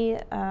many,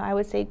 I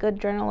would say, good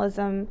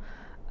journalism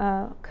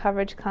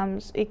coverage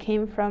comes, it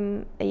came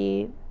from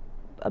a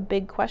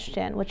big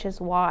question, which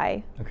is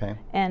why. Okay.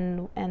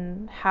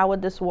 And how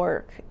would this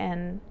work?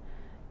 And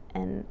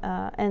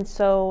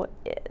so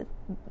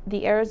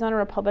the Arizona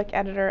Republic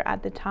editor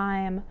at the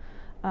time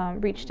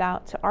reached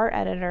out to our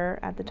editor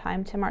at the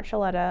time, Tim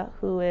Archuleta,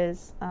 who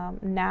is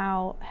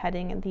now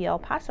heading the El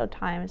Paso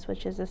Times,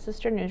 which is a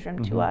sister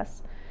newsroom to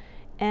us.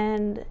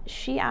 And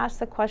she asked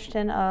the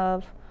question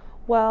of,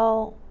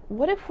 well,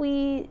 what if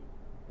we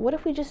what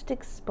if we just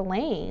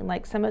explain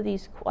like some of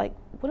these, like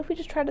what if we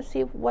just try to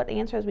see what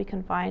answers we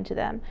can find to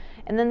them?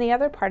 And then the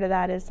other part of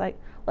that is like,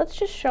 let's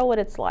just show what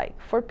it's like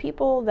for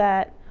people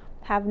that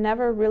have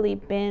never really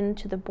been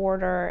to the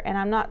border. And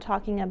I'm not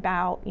talking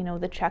about, you know,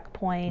 the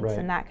checkpoints Right.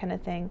 and that kind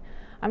of thing.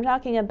 I'm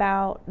talking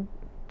about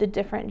the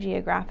different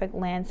geographic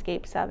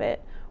landscapes of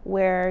it,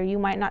 where you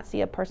might not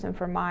see a person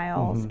for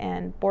miles,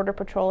 and Border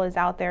Patrol is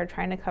out there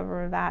trying to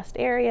cover a vast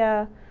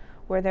area,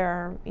 where there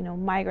are, you know,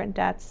 migrant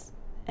deaths,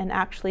 and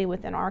actually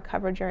within our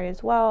coverage area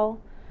as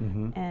well,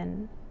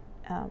 and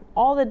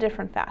all the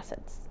different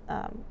facets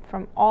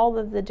from all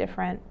of the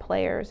different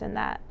players in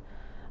that,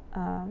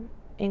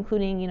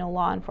 including, you know,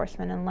 law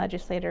enforcement and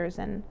legislators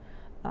and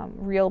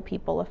real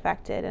people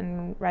affected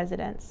and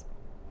residents,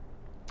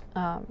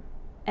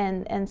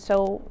 and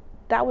so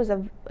that was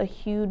a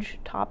huge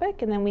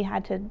topic. And then we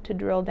had to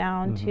drill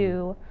down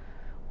to,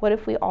 what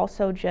if we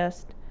also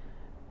just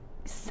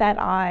set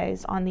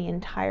eyes on the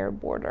entire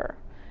border?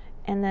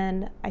 And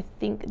then I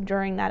think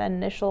during that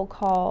initial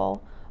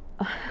call,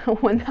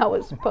 when that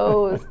was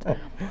posed,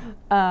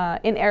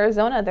 in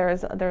Arizona,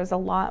 there's a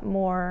lot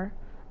more,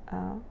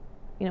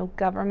 you know,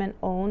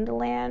 government-owned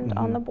land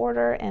on the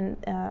border, and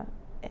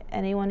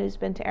anyone who's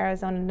been to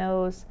Arizona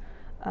knows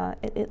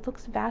it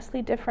looks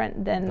vastly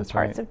different than That's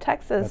parts right. of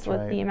Texas. That's with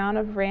right. the amount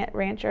of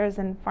ranchers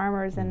and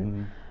farmers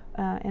and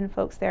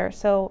folks there.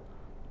 So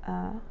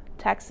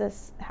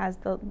Texas has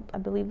I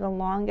believe the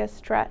longest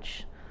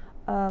stretch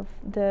of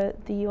the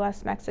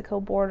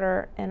U.S.-Mexico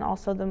border, and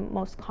also the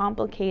most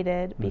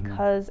complicated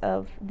because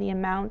of the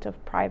amount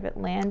of private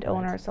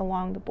landowners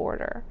along the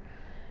border.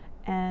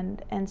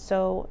 And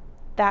so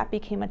that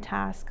became a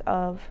task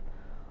of,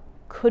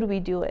 could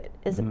we do it?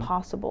 Is it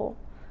possible?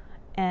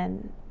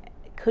 And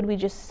could we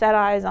just set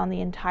eyes on the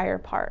entire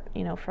part,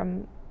 you know,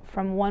 from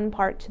one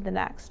part to the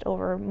next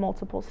over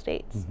multiple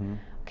states?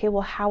 Okay,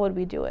 well, how would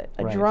we do it?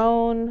 A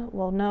drone?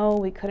 Well, no,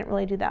 we couldn't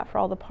really do that for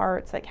all the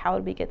parts. Like, how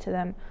would we get to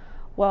them?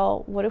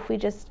 Well, what if we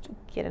just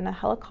get in a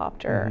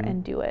helicopter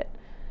and do it?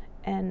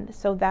 And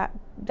so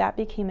that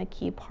became a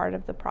key part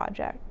of the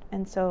project.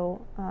 And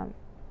so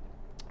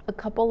a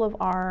couple of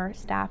our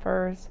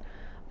staffers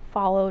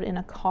followed in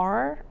a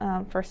car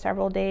for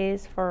several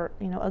days for,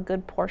 you know, a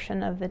good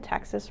portion of the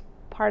Texas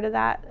part of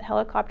that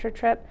helicopter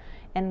trip,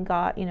 and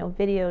got, you know,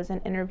 videos and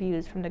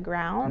interviews from the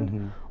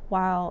ground,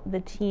 while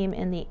the team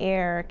in the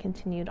air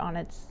continued on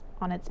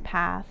its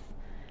path.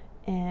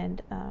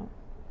 And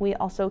we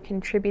also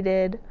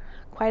contributed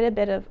quite a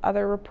bit of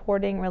other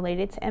reporting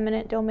related to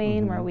eminent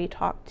domain, where we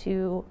talked to,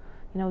 you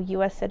know,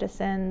 U.S.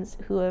 citizens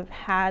who have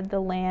had the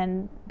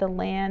land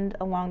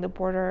along the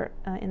border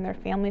in their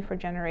family for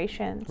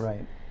generations,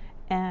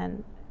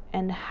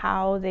 and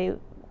how they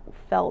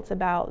felt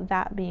about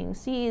that being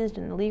seized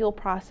and the legal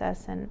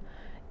process, and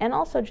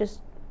also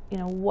just, you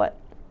know, what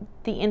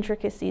the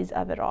intricacies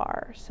of it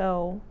are.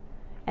 So,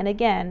 and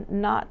again,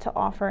 not to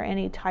offer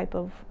any type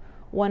of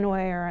one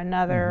way or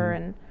another,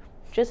 and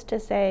just to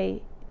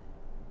say,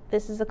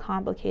 this is a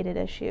complicated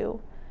issue,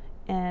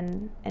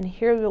 and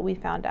here's what we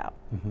found out.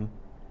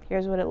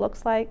 Here's what it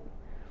looks like.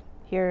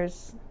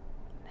 Here's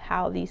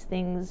how these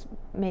things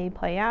may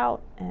play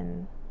out,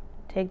 and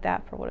take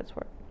that for what it's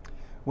worth.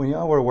 When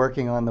y'all were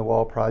working on the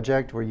wall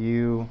project, did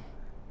you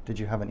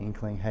have an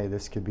inkling, hey,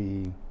 this could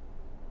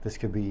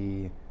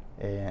be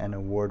an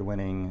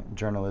award-winning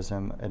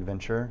journalism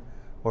adventure?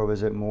 Or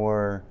was it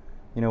more,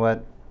 you know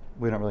what,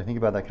 we don't really think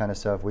about that kind of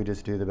stuff, we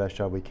just do the best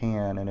job we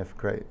can, and if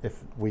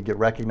we get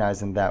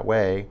recognized in that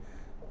way,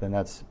 then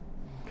that's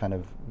kind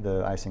of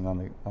the icing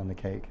on the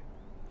cake?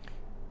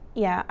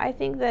 Yeah, I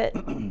think that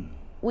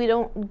we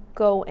don't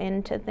go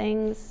into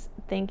things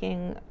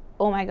thinking,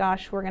 oh my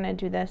gosh, we're going to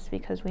do this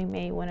because we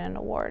may win an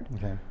award.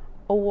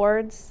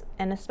 Awards,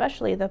 and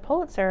especially the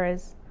Pulitzer,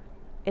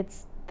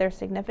 they're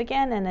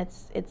significant, and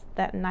it's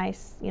that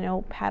nice, you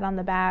know, pat on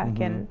the back,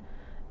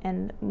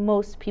 and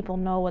most people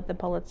know what the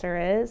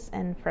Pulitzer is,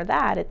 and for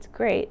that it's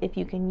great if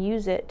you can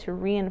use it to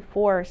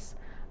reinforce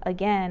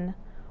again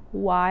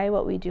why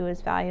what we do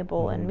is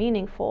valuable and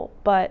meaningful.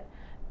 But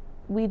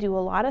we do a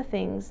lot of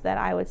things that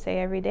I would say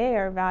every day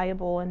are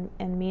valuable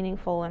and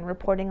meaningful, and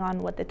reporting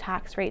on what the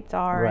tax rates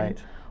are,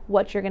 and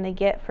what you're going to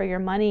get for your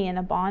money in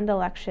a bond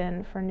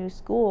election for new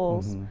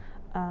schools.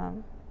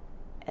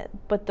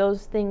 But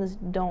those things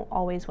don't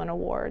always win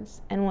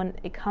awards. And when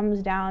it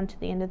comes down to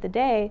the end of the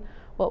day,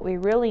 what we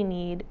really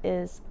need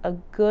is a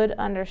good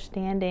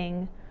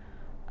understanding,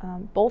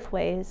 both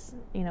ways,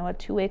 you know, a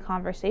two-way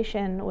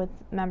conversation with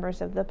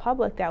members of the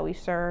public that we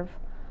serve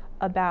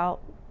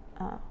about,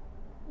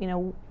 you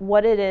know,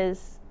 what it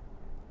is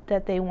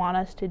that they want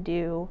us to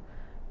do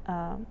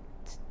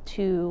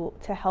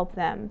to help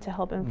them, to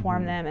help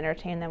inform them,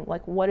 entertain them.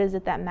 Like, what is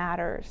it that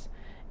matters?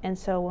 And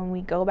so when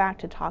we go back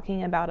to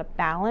talking about a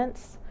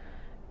balance,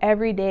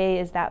 every day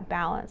is that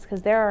balance,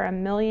 because there are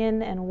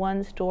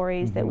 1,000,001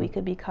 stories that we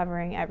could be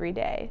covering every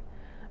day.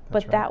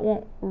 But that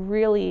won't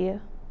really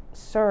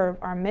serve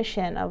our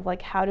mission of,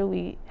 like, how do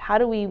we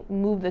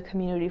move the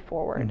community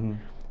forward?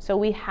 So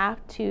we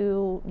have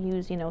to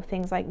use,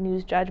 things like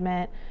news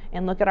judgment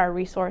and look at our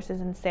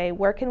resources and say,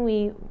 where can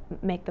we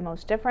make the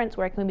most difference?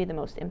 Where can we be the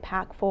most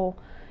impactful?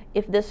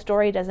 If this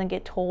story doesn't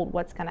get told,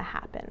 what's going to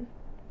happen?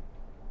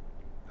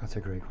 That's a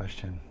great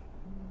question.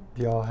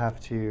 Do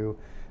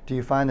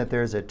you find that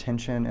there's a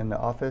tension in the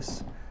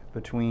office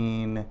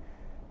between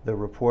the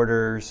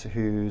reporters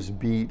whose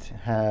beat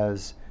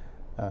has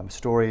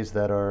stories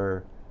that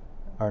are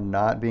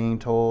not being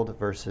told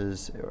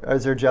versus,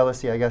 is there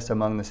jealousy, I guess,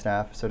 among the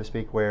staff, so to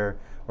speak, or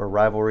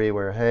rivalry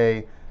where,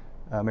 hey,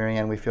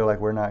 Marianne, we feel like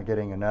we're not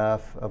getting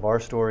enough of our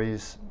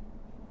stories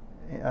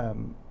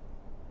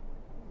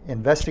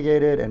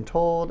investigated and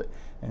told,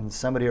 and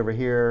somebody over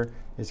here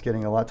is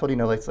getting a lot told.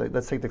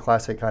 Let's take the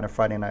classic kind of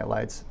Friday Night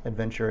Lights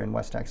adventure in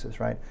West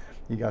Texas, right?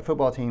 You got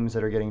football teams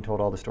that are getting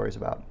told all the stories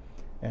about.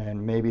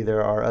 And maybe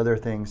there are other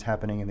things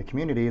happening in the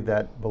community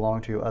that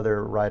belong to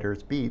other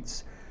writers'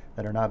 beats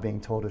that are not being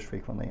told as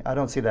frequently. I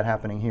don't see that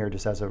happening here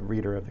just as a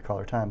reader of the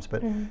Caller-Times,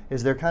 but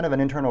is there kind of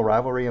an internal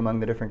rivalry among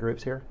the different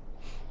groups here?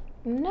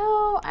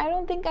 No, I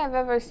don't think I've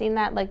ever seen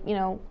that,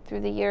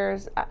 through the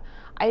years.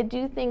 I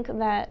do think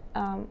that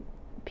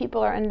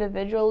people are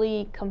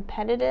individually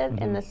competitive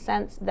in the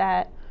sense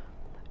that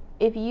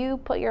if you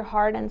put your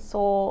heart and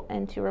soul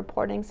into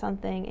reporting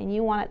something and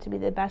you want it to be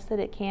the best that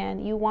it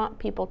can, you want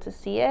people to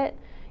see it,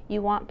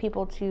 you want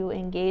people to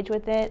engage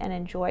with it and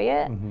enjoy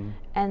it.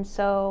 And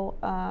so,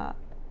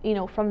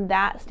 from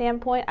that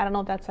standpoint, I don't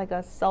know if that's like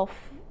a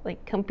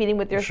competing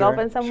with yourself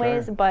in some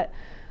ways, but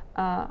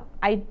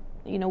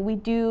we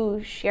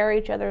do share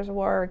each other's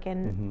work,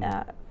 and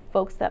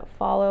folks that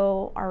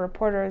follow our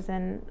reporters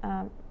and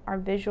our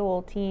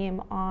visual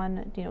team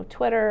on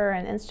Twitter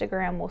and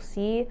Instagram will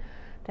see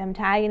them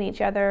tagging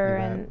each other,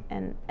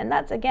 and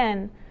that's,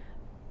 again,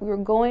 we're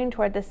going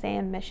toward the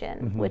same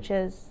mission, which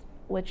is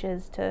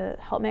to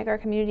help make our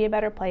community a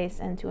better place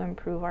and to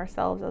improve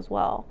ourselves as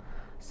well.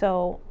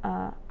 So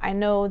I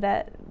know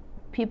that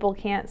people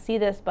can't see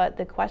this, but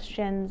the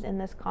questions in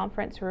this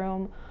conference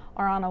room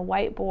are on a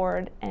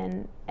whiteboard,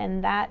 and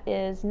that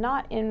is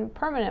not in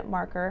permanent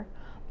marker,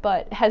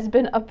 but has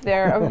been up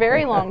there a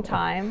very long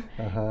time.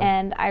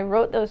 And I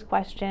wrote those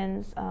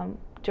questions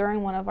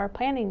during one of our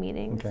planning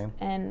meetings.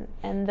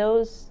 And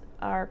those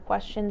are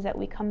questions that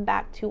we come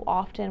back to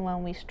often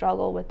when we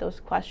struggle with those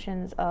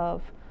questions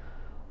of,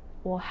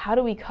 well, how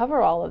do we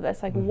cover all of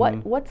this?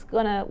 What's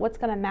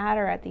gonna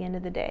matter at the end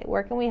of the day?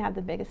 Where can we have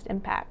the biggest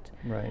impact?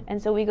 Right.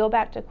 And so we go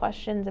back to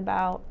questions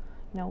about,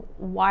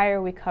 why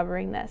are we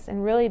covering this?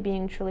 And really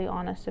being truly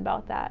honest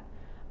about that.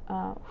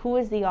 Who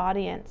is the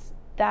audience?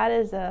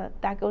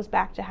 That goes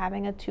back to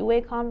having a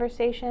two-way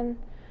conversation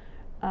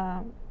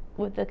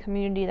with the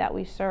community that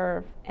we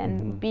serve,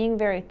 and being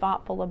very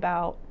thoughtful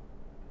about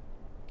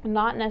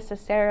not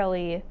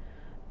necessarily,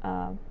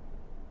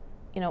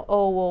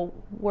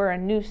 we're a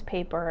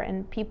newspaper,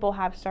 and people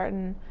have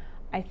certain,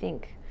 I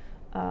think,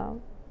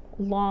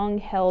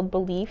 long-held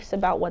beliefs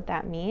about what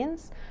that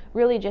means.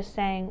 Really just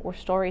saying we're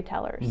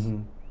storytellers.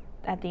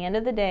 At the end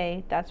of the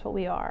day, that's what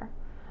we are.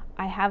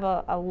 I have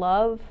a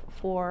love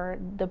for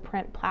the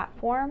print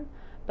platform,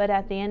 but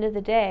at the end of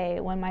the day,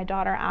 when my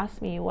daughter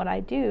asks me what I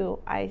do,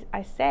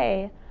 I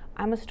say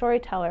I'm a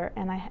storyteller,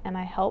 and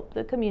I help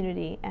the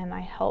community, and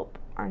I help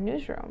our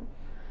newsroom,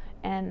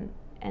 and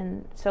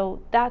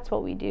so that's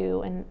what we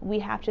do. And we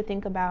have to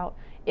think about,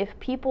 if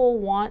people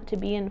want to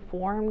be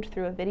informed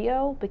through a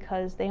video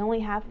because they only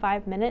have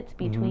 5 minutes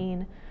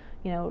between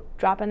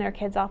dropping their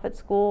kids off at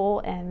school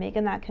and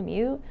making that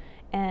commute,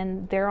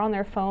 and they're on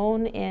their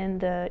phone in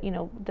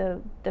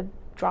the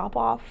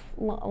drop-off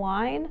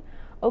line,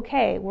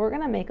 okay, we're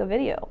going to make a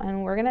video,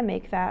 and we're going to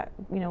make that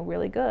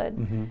really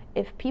good.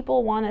 If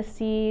people want to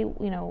see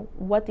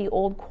what the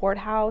old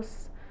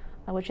courthouse,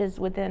 which is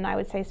within, I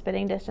would say,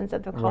 spitting distance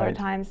of the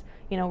Caller-Times,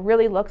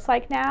 really looks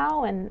like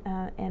now,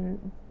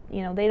 and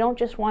they don't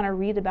just want to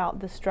read about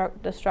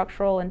the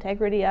structural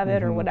integrity of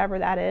it or whatever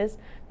that is,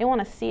 they want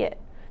to see it.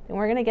 Then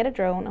we're going to get a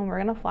drone and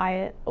we're going to fly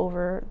it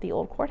over the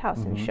old courthouse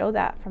and show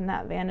that from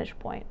that vantage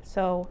point.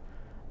 So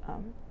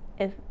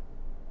if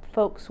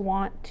folks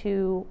want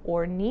to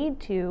or need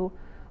to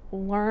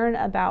learn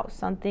about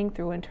something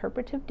through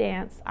interpretive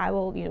dance, I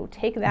will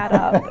take that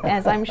up,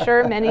 as I'm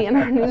sure many in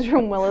our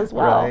newsroom will as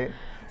well. Right.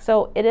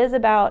 So it is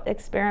about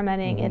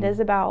experimenting. It is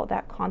about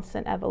that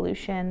constant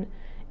evolution.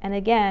 And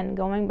again,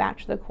 going back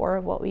to the core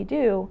of what we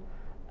do,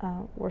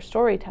 we're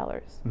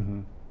storytellers.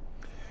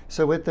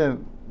 So with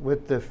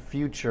the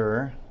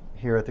future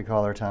here at the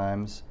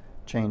Caller-Times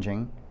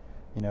changing,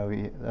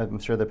 I'm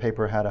sure the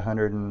paper had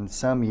 100 and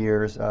some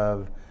years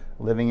of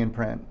living in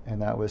print, and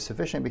that was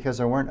sufficient because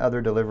there weren't other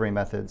delivery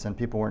methods and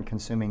people weren't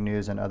consuming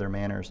news in other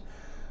manners.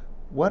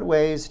 What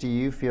ways do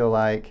you feel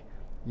like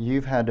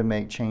you've had to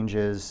make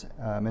changes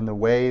in the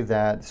way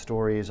that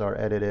stories are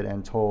edited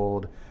and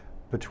told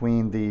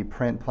between the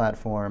print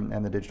platform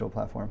and the digital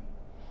platform?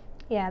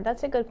 Yeah,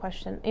 that's a good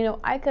question.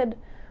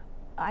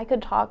 I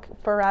could talk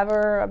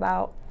forever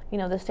about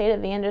the state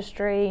of the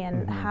industry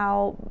and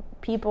how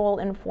people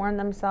inform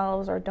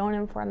themselves or don't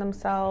inform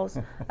themselves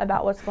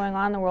about what's going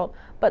on in the world.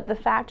 But the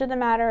fact of the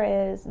matter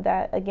is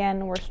that,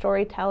 again, we're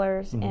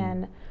storytellers,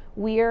 and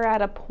we are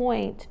at a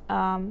point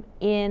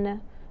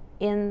in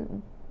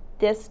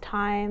this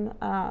time,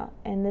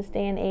 in this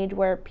day and age,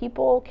 where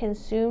people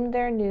consume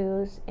their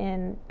news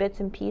in bits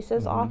and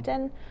pieces.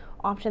 Often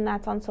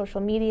that's on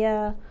social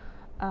media,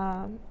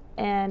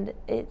 and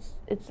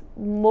it's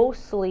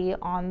mostly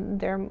on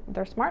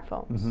their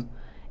smartphones.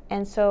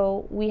 And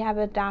so we have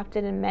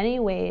adapted in many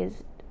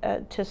ways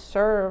to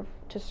serve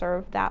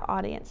that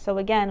audience. So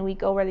again, we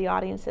go where the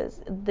audience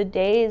is. The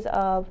days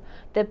of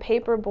the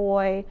paper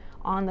boy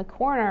on the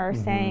corner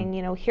saying,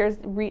 here's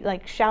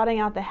like shouting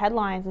out the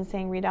headlines and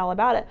saying read all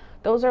about it,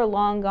 those are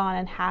long gone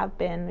and have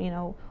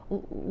been,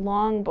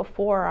 long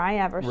before I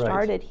ever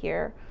started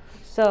here.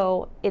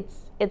 So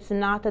it's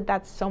not that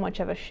that's so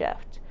much of a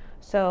shift.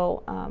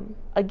 So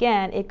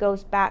again, it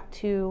goes back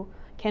to,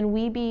 can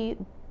we be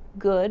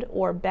good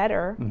or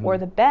better or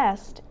the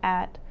best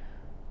at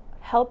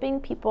helping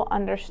people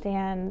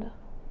understand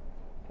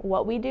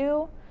what we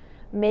do,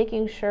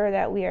 making sure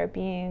that we are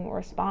being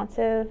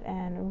responsive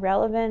and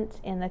relevant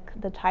in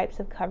the types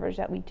of coverage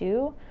that we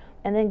do,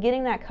 and then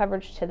getting that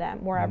coverage to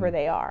them wherever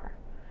they are.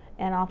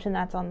 And often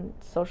that's on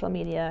social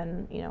media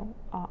and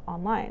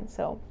online.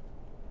 So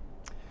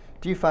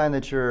do you find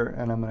that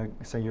and I'm going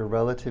to say your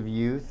relative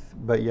youth,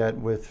 but yet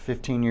with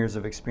 15 years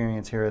of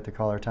experience here at the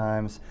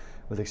Caller-Times,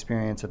 with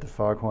experience at the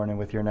Foghorn, and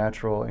with your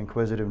natural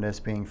inquisitiveness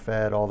being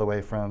fed all the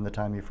way from the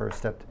time you first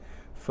stepped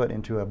foot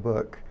into a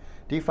book,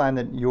 do you find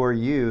that your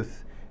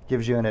youth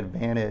gives you an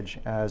advantage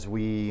as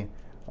we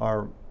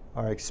are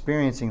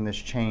experiencing this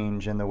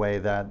change in the way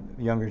that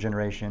younger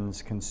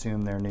generations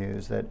consume their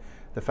news, that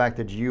the fact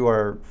that you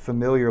are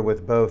familiar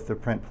with both the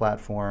print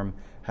platform,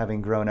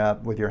 having grown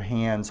up with your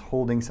hands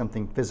holding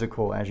something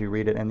physical as you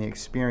read it, and the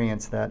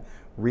experience that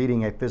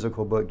reading a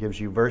physical book gives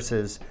you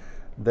versus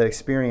the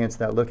experience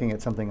that looking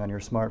at something on your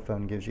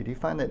smartphone gives you, do you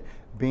find that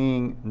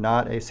being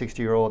not a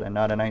 60-year-old and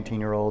not a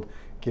 19-year-old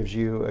gives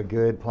you a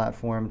good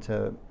platform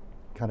to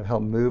kind of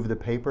help move the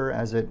paper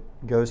as it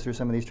goes through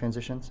some of these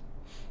transitions?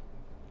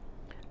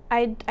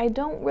 I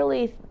don't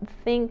really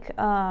think,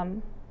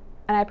 and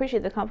I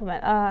appreciate the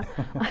compliment,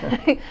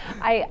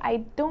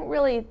 I don't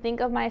really think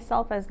of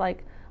myself as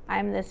like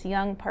I'm this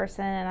young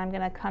person and I'm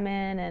going to come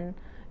in and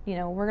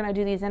we're going to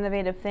do these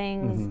innovative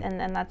things,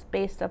 and that's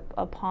based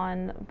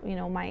upon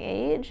my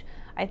age.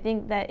 I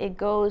think that it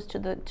goes to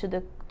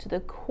the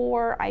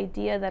core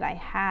idea that I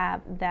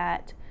have,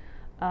 that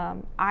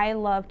I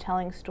love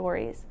telling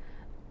stories.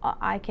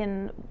 I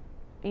can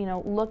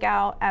look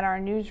out at our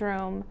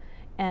newsroom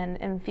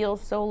and feel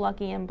so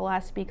lucky and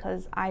blessed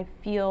because I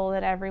feel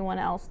that everyone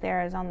else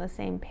there is on the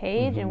same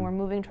page and we're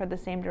moving toward the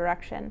same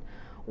direction.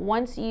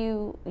 Once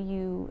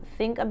you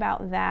think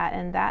about that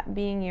and that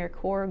being your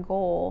core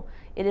goal,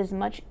 it is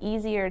much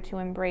easier to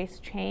embrace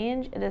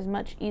change. It is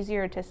much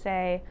easier to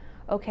say,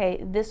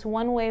 okay, this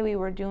one way we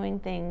were doing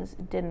things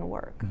didn't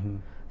work.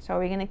 So are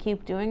we going to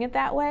keep doing it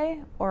that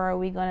way, or are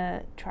we going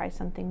to try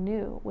something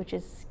new, which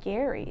is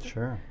scary,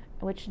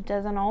 which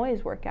doesn't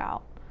always work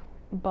out.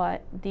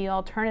 But the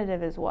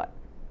alternative is what?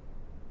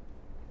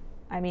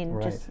 I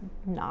mean, just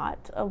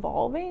not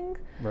evolving.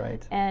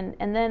 Right. And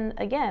then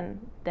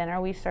again, then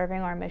are we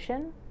serving our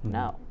mission?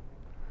 No.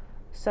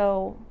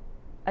 So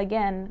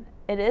again,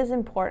 it is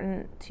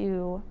important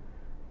to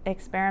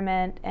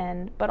experiment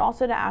but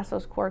also to ask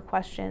those core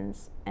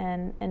questions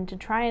and to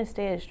try and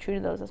stay as true to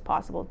those as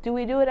possible. Do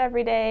we do it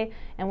every day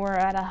and we're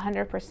at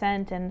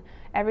 100% and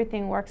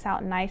everything works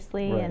out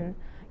nicely? And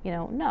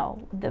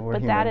no.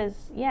 But that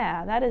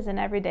is an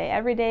everyday.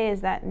 Every day is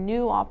that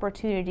new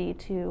opportunity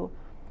to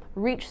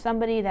reach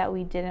somebody that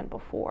we didn't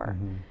before.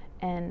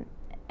 And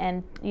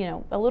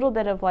a little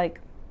bit of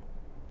like,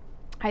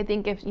 I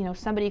think if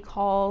somebody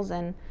calls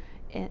and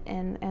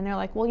they're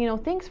like, well,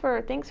 thanks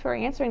for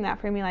answering that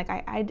for me, like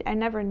I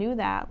never knew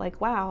that,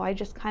 like wow, I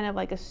just kind of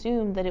like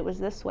assumed that it was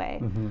this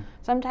way.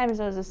 Sometimes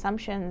those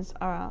assumptions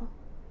are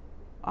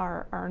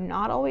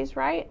not always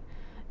right,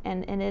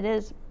 and it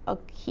is a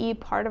key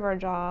part of our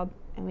job,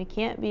 and we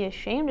can't be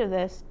ashamed of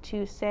this,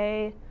 to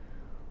say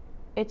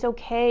it's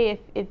okay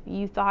if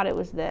you thought it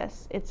was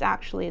this, it's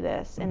actually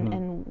this,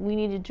 and we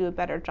need to do a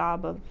better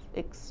job of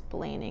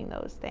explaining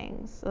those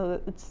things.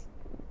 So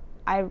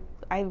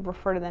I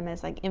refer to them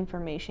as like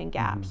information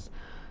gaps.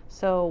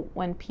 So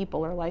when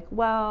people are like,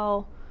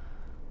 well,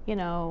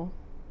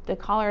 the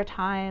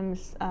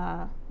Caller-Times,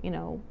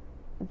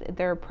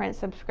 their print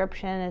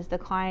subscription is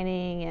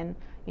declining, and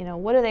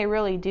what do they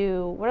really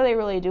do? What do they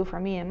really do for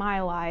me in my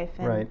life?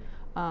 And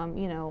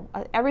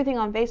everything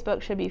on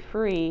Facebook should be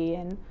free,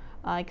 and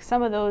like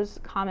some of those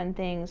common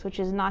things, which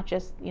is not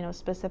just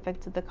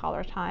specific to the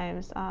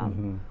Caller-Times,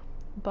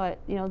 but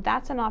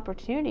that's an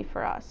opportunity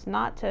for us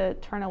not to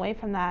turn away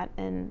from that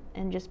and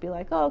just be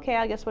like, oh, okay,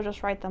 I guess we'll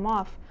just write them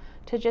off.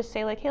 To just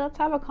say like, hey, let's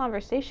have a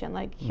conversation.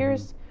 Like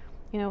here's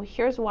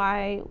here's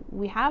why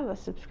we have a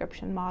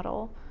subscription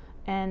model,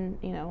 and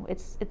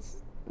it's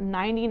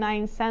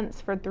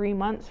 $99 for 3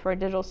 months for a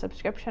digital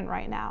subscription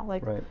right now.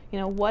 Like, right.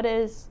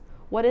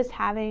 What is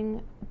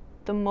having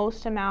the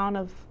most amount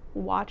of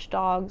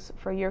watchdogs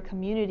for your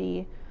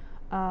community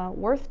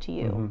worth to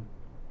you?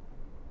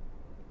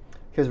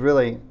 Because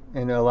really,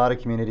 in a lot of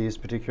communities,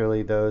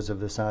 particularly those of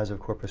the size of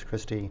Corpus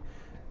Christi,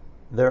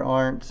 there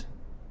aren't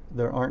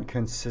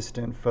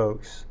consistent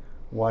folks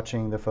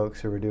watching the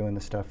folks who are doing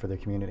the stuff for the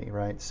community,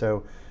 right?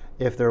 So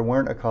if there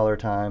weren't a Caller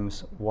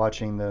Times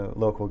watching the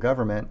local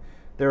government,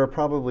 there are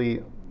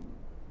probably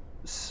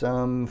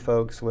some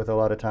folks with a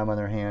lot of time on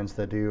their hands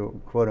that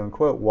do, quote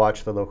unquote,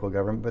 watch the local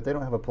government, but they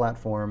don't have a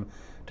platform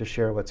to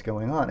share what's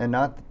going on. And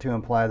not to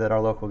imply that our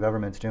local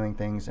government's doing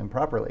things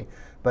improperly,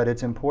 but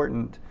it's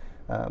important,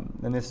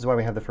 and this is why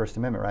we have the First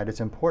Amendment, right?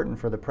 It's important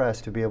for the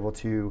press to be able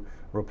to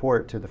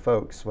report to the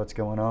folks what's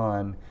going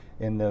on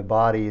in the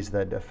bodies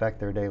that affect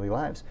their daily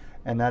lives.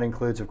 And that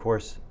includes, of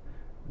course,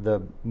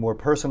 the more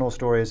personal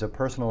stories of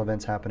personal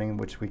events happening,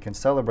 which we can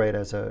celebrate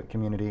as a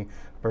community,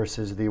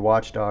 versus the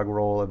watchdog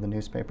role of the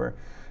newspaper.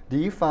 Do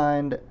you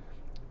find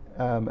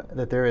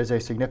that there is a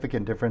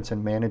significant difference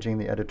in managing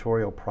the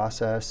editorial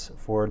process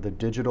for the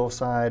digital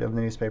side of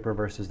the newspaper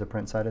versus the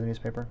print side of the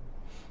newspaper?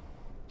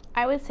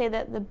 I would say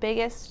that the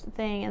biggest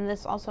thing, and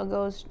this also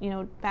goes,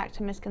 back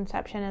to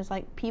misconception, is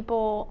like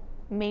people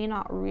may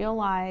not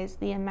realize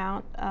the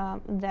amount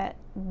that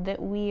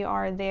we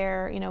are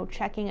there,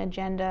 checking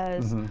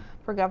agendas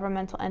for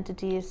governmental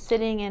entities,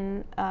 sitting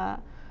in,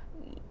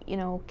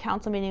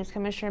 council meetings,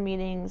 commissioner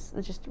meetings,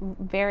 just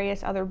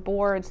various other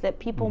boards that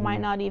people might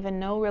not even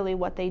know really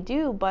what they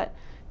do, but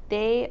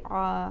they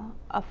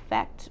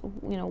affect,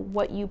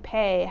 what you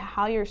pay,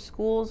 how your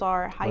schools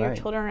are, how your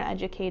children are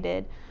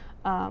educated,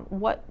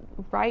 what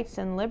rights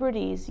and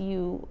liberties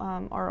you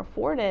are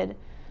afforded.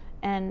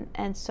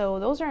 And so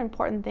those are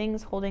important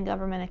things, holding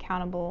government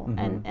accountable.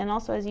 And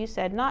also, as you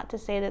said, not to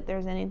say that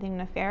there's anything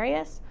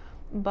nefarious,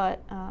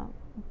 but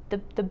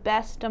the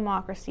best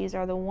democracies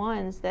are the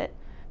ones that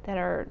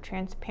are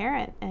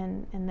transparent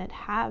and that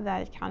have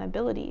that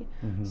accountability.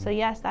 So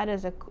yes, that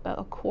is a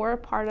core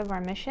part of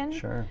our mission.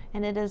 Sure.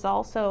 And it is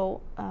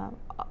also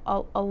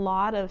a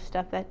lot of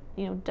stuff that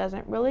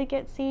doesn't really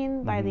get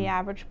seen by the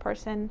average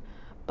person.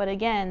 But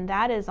again,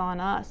 that is on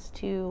us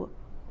to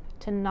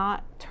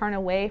not turn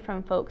away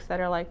from folks that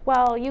are like,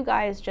 well, you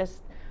guys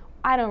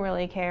I don't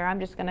really care. I'm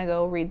just going to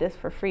go read this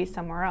for free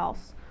somewhere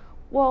else.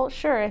 Well,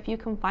 sure, if you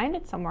can find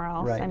it somewhere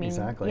else. Right, I mean,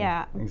 exactly.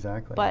 Yeah.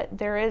 Exactly. But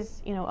there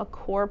is, a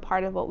core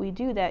part of what we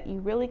do that you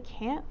really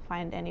can't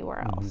find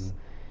anywhere else.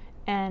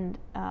 And,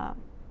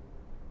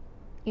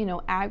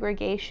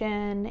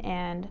 aggregation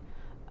and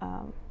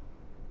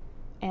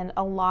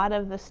a lot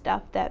of the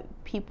stuff that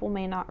people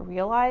may not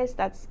realize,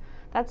 that's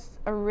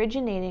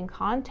originating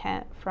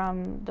content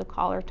from the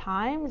Caller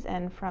Times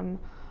and from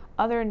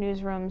other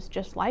newsrooms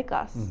just like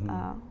us.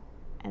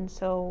 And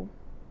so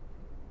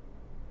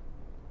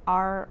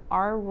our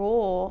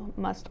role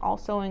must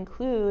also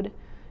include,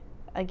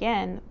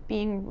 again,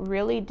 being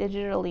really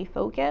digitally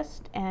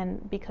focused,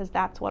 and because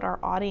that's what our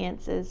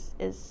audience is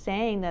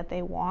saying that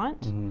they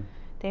want.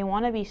 They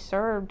want to be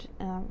served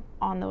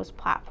on those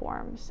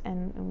platforms,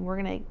 and we're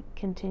going to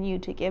continue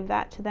to give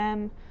that to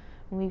them.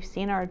 We've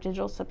seen our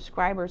digital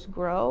subscribers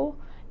grow,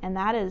 and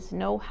that is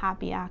no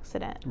happy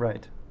accident.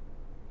 Right.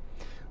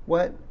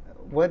 What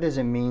does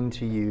it mean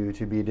to you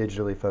to be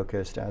digitally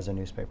focused as a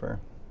newspaper?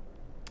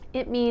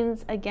 It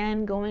means,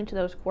 again, going to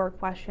those core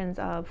questions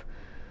of,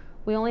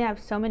 we only have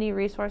so many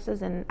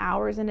resources and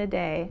hours in a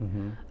day.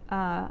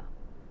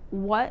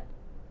 What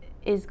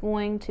is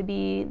going to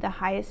be the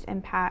highest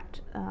impact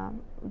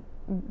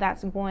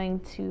that's going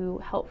to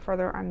help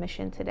further our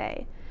mission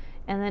today?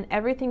 And then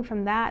everything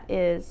from that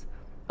is,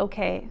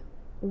 okay,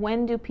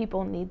 when do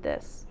people need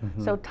this?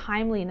 So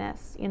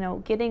timeliness,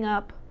 getting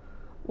up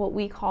what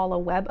we call a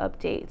web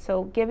update.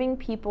 So giving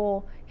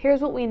people, here's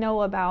what we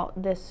know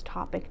about this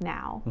topic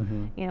now,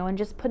 and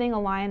just putting a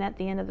line at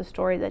the end of the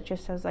story that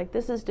just says like,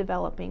 this is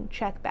developing,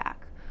 check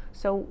back.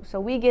 So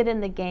we get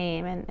in the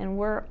game, and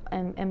we're,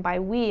 and by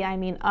we, I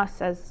mean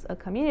us as a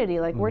community,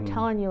 like we're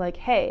telling you like,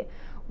 hey,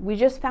 we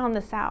just found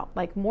this out,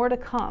 like more to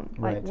come.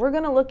 Like we're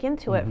gonna look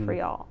into it for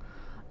y'all.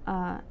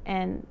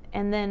 And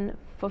then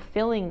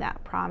fulfilling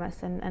that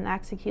promise and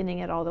executing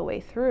it all the way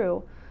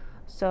through,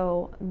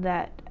 so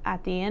that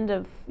at the end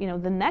of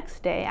the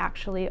next day,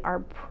 actually our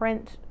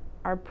print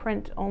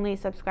only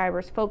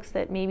subscribers, folks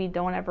that maybe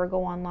don't ever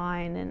go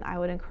online, and I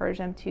would encourage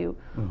them to,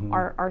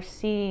 are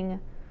seeing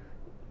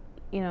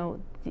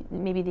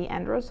maybe the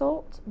end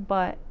result.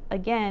 But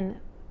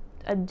again,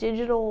 a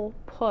digital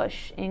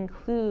push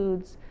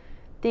includes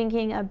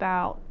thinking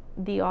about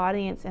the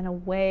audience in a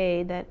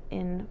way that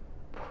in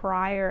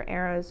prior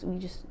eras we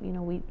just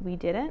we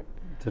didn't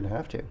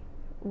have to.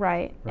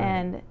 Right.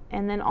 And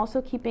then also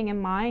keeping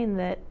in mind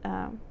that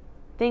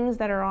things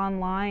that are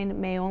online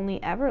may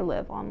only ever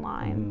live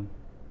online.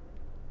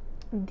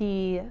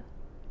 The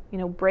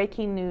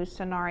breaking news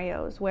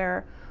scenarios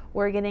where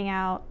we're getting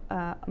out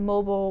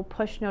mobile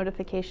push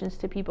notifications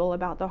to people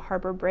about the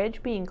Harbor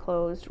Bridge being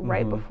closed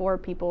right before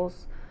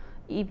people's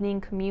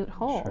evening commute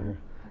home.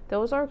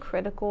 those are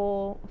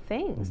critical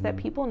things that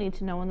people need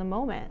to know in the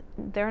moment.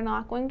 They're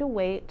not going to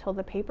wait till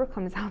the paper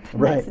comes out the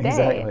next day. Right,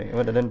 exactly.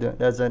 Well,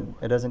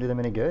 it doesn't do them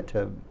any good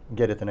to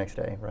get it the next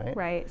day, right?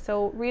 Right.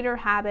 So reader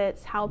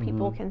habits, how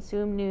people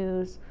consume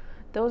news,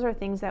 those are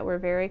things that we're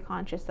very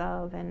conscious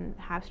of and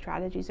have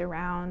strategies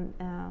around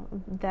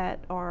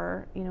that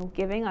are,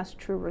 giving us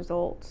true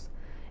results.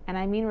 And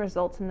I mean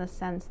results in the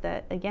sense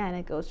that, again,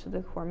 it goes to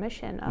the core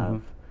mission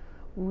of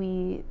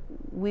we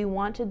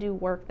want to do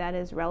work that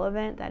is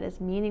relevant, that is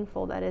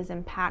meaningful, that is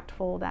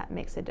impactful, that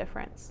makes a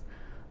difference.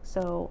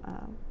 So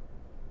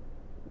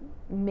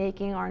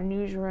making our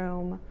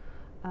newsroom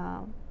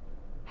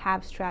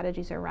have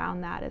strategies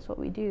around that is what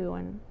we do.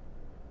 And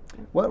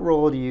what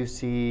role do you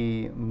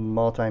see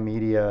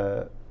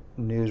multimedia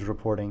news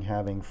reporting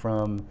having,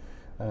 from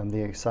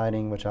the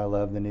exciting, which I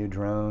love, the new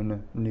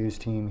drone news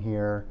team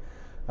here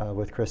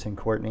with Chris and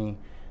Courtney,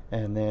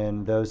 and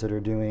then those that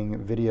are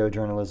doing video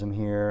journalism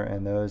here,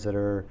 and those that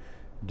are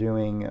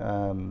doing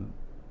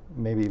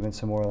maybe even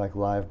some more like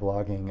live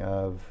blogging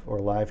or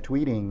live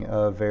tweeting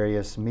of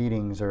various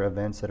meetings or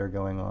events that are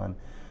going on,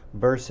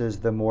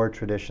 versus the more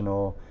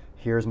traditional,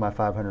 here's my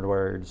 500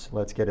 words,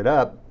 let's get it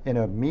up in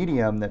a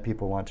medium that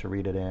people want to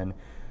read it in,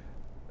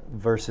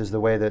 versus the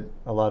way that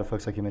a lot of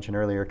folks, like you mentioned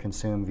earlier,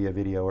 consume via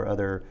video or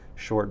other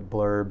short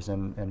blurbs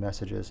and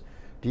messages.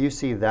 Do you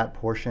see that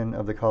portion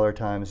of the Caller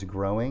Times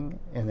growing?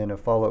 And then a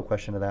follow-up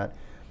question to that,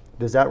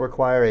 does that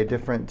require a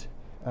different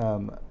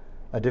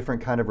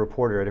kind of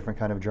reporter, a different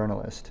kind of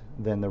journalist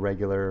than the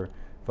regular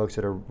folks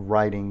that are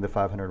writing the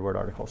 500-word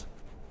articles?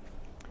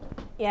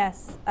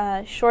 Yes.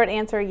 Short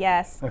answer,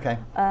 yes. Okay.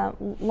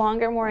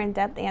 Longer, more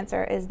in-depth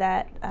answer is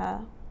that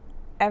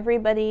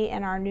everybody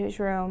in our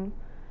newsroom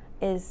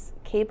is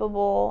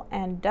capable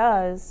and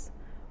does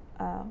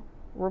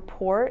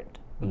report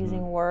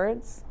using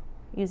words,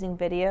 using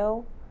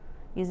video,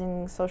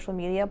 using social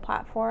media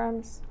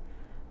platforms,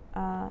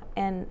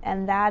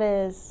 and that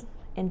is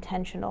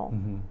intentional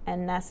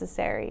and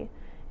necessary.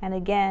 And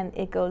again,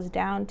 it goes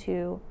down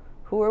to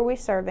who are we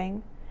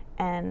serving,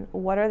 and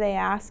what are they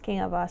asking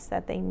of us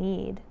that they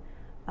need,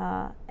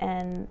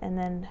 and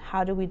then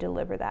how do we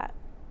deliver that?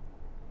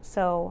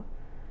 So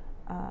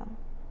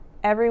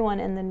everyone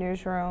in the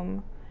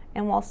newsroom,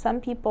 and while some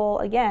people,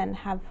 again,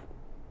 have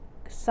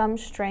some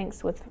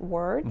strengths with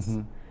words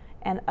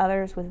and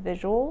others with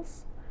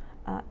visuals,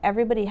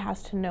 everybody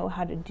has to know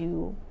how to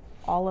do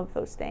all of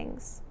those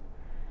things.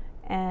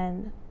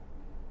 And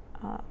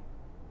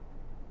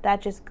that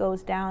just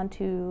goes down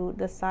to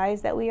the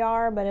size that we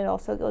are, but it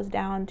also goes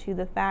down to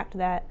the fact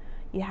that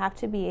you have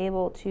to be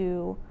able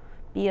to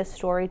be a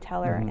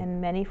storyteller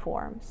in many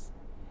forms.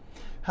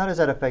 How does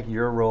that affect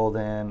your role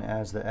then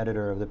as the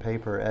editor of the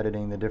paper,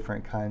 editing the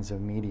different kinds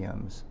of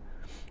mediums?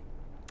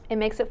 It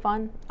makes it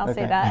fun, I'll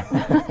say that.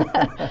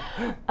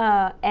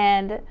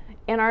 And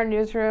in our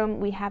newsroom,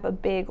 we have a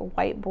big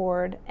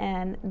whiteboard,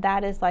 and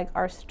that is like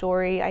our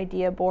story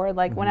idea board.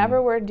 Like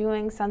whenever we're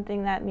doing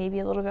something that may be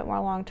a little bit more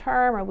long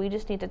term, or we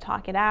just need to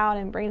talk it out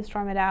and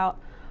brainstorm it out,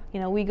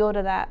 we go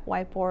to that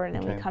whiteboard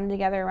and we come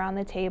together around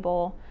the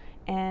table,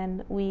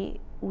 and we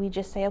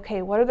just say,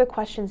 okay, what are the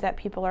questions that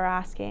people are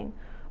asking?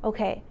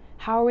 Okay,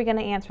 how are we going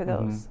to answer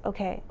those?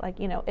 Okay, like,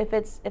 if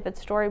it's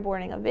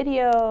storyboarding a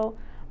video,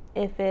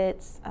 if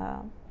it's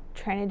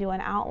trying to do an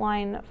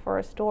outline for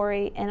a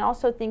story, and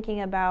also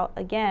thinking about,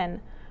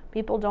 again,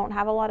 people don't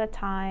have a lot of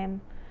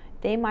time.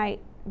 They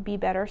might be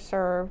better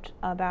served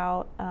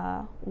about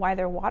why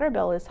their water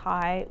bill is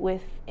high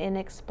with an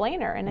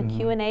explainer in a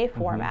Q&A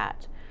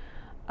format.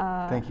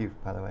 Thank you,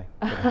 by the way.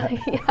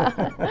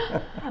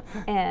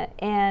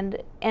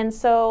 And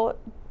so,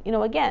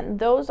 again,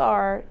 those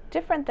are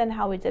different than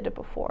how we did it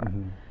before.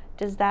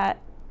 Does that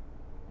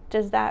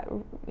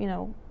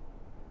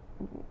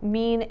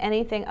mean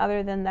anything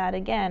other than that?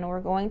 Again, we're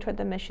going toward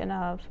the mission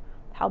of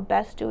how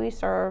best do we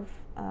serve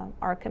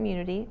our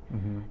community,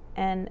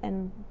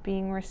 and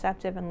being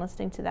receptive and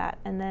listening to that,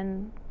 and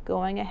then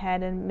going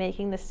ahead and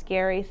making the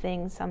scary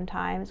things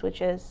sometimes,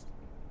 which is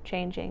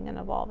changing and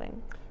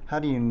evolving. How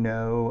do you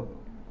know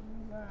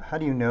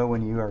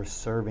when you are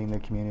serving the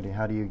community?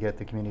 How do you get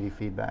the community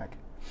feedback?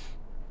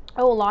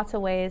 Oh, lots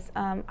of ways.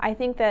 I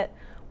think that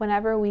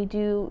whenever we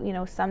do,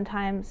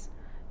 sometimes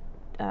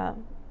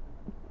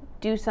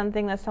do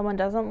something that someone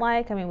doesn't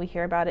like, we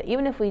hear about it,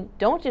 even if we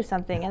don't do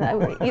something, and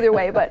either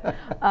way, but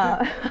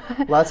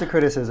lots of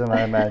criticism,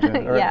 I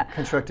imagine, or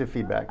constructive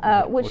feedback,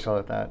 we'll call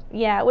it that.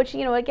 Yeah, which,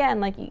 again,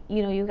 like,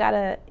 you've got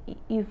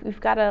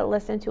to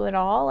listen to it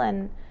all,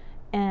 and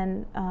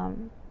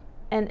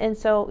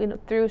so,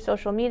 through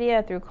social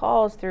media, through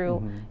calls,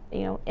 through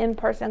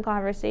in-person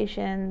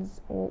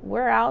conversations,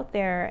 we're out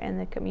there in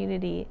the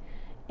community,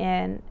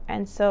 and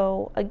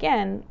so,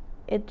 again,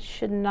 it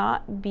should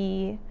not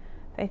be,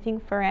 I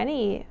think, for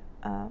any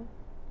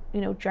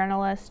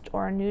journalist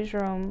or a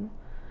newsroom,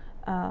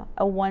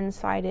 a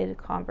one-sided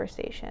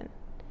conversation.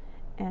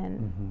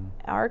 And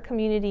our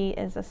community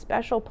is a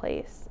special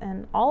place,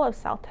 and all of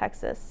South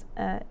Texas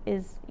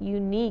is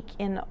unique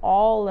in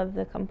all of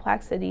the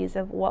complexities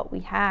of what we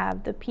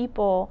have, the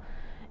people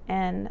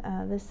and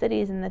the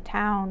cities and the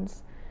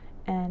towns,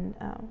 and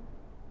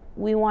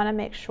we want to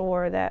make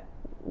sure that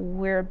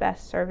we're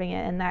best serving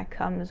it, and that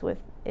comes with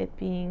it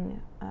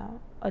being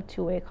a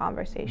two-way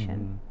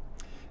conversation.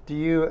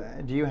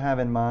 Mm-hmm. Do you have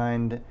in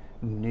mind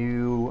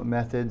new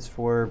methods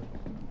for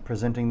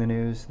presenting the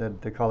news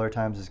that the Caller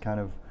Times is kind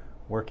of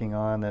working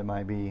on that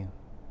might be,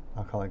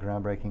 I'll call it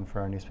groundbreaking for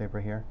our newspaper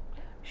here?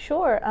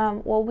 Sure.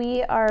 Well,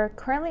 we are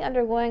currently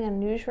undergoing a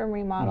newsroom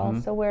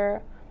remodel, so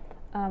we're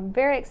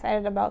very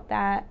excited about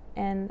that.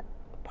 And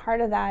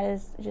part of that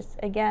is just,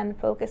 again,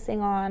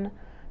 focusing on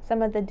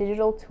some of the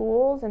digital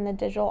tools and the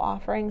digital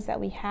offerings that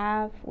we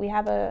have. We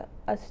have a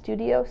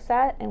studio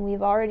set, and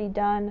we've already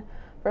done,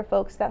 for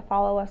folks that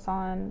follow us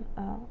on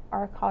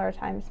our Caller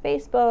Times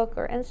Facebook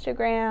or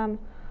Instagram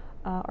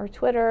or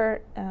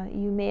Twitter,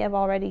 you may have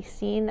already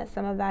seen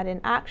some of that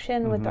in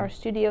action with our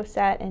studio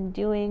set and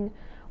doing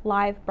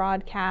live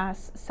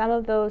broadcasts. Some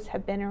of those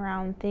have been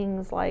around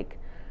things like,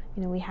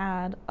 we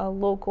had a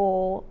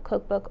local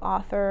cookbook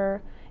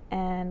author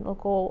and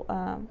local,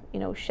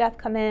 chef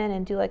come in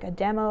and do like a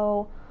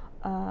demo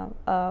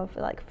of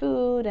like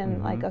food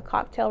and like a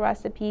cocktail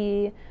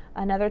recipe.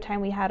 Another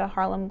time we had a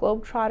Harlem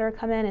Globetrotter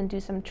come in and do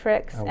some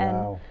tricks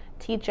and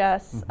teach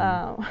us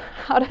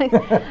how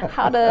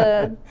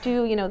to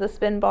do, the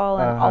spin ball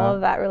and all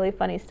of that really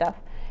funny stuff.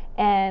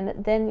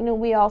 And then,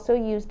 we also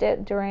used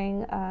it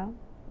during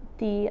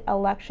the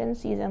election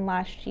season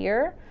last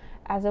year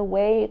as a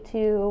way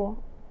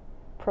to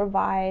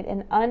provide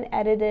an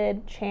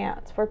unedited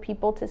chance for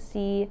people to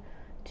see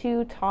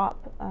two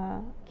top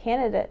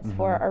candidates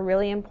for a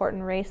really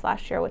important race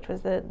last year, which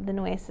was the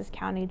Nueces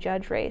County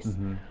judge race.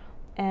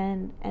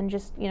 And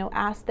just,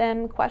 ask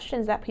them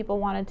questions that people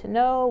wanted to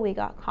know. We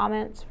got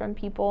comments from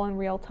people in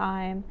real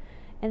time,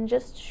 and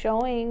just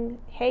showing,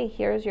 hey,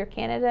 here's your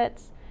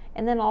candidates,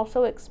 and then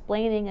also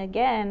explaining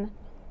again,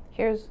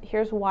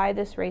 here's why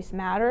this race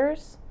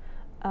matters.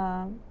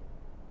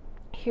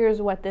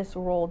 Here's what this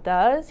role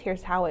does.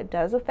 Here's how it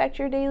does affect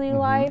your daily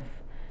life.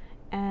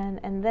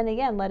 And then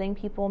again, letting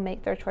people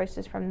make their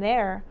choices from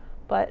there,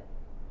 but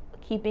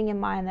keeping in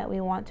mind that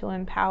we want to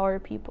empower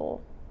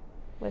people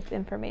with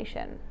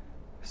information.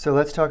 So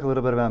let's talk a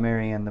little bit about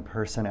Mary Ann, the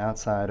person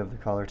outside of the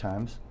Caller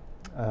Times.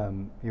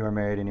 You are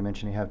married and you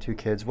mentioned you have 2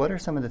 kids. What are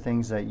some of the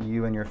things that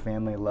you and your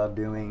family love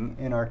doing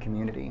in our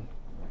community?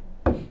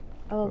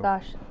 Oh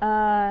gosh.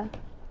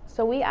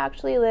 So we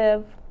actually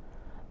live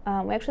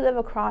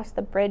across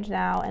the bridge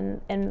now,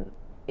 and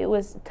it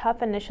was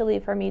tough initially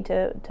for me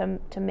to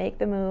make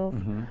the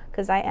move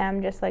because I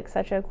am just like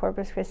such a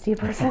Corpus Christi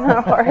person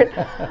at heart.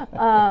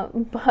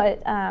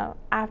 But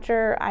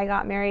after I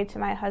got married to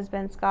my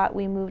husband Scott,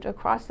 we moved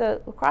across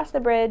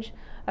the bridge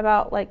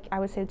about, like, I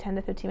would say 10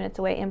 to 15 minutes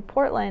away in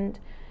Portland,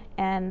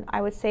 and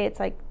I would say it's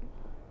like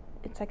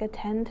a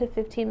 10 to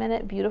 15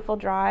 minute beautiful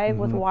drive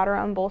with water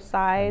on both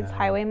sides,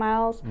 highway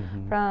miles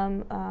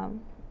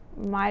from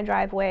my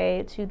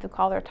driveway to the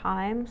Caller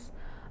Times.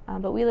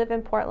 But we live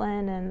in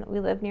Portland and we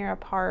live near a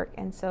park,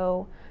 and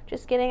so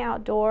just getting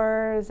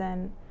outdoors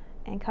and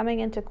coming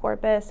into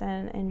Corpus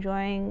and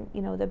enjoying,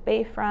 the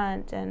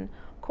bayfront and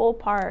Cole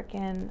Park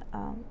and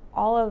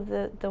all of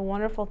the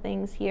wonderful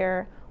things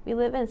here. We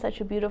live in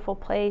such a beautiful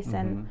place,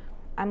 and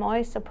I'm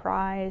always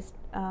surprised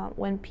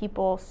when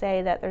people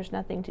say that there's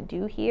nothing to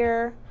do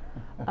here.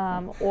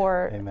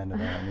 Or amen to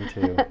that. Me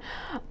too.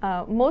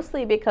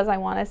 Mostly because I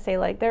want to say,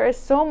 like, there is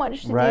so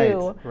much to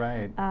do,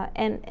 right.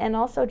 And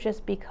also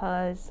just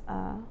because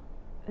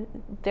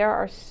there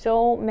are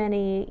so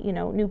many,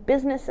 new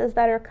businesses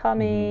that are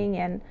coming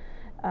and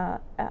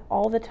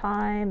all the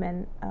time,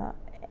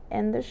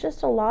 and there's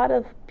just a lot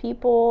of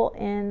people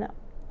in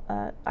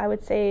I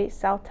would say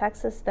South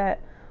Texas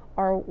that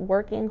are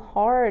working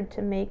hard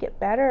to make it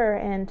better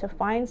and to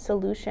find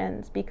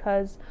solutions,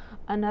 because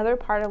another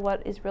part of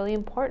what is really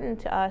important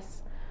to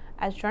us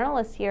as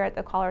journalists here at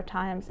the Caller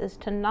Times is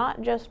to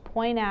not just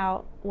point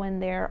out when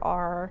there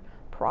are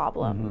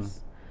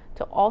problems,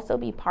 to also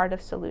be part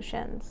of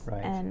solutions.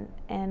 Right.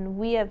 And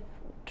we have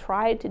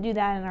tried to do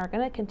that and are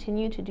going to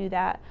continue to do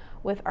that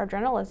with our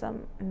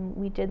journalism. And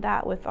we did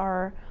that with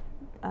our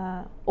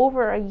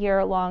over a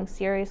year-long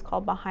series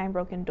called Behind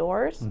Broken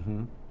Doors,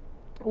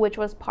 which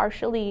was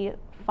partially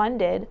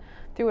funded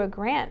through a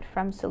grant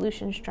from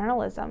Solutions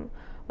Journalism,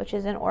 which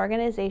is an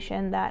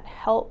organization that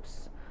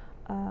helps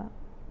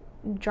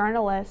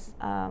journalists,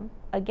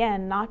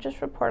 again, not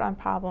just report on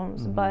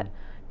problems, but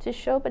to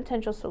show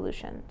potential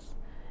solutions.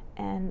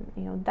 And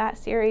that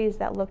series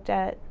that looked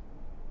at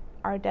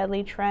our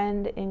deadly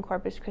trend in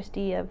Corpus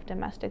Christi of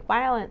domestic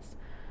violence,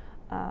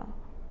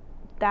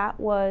 that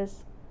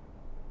was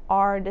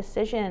our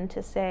decision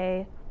to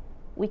say,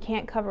 we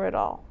can't cover it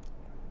all,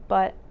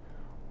 but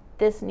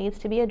this needs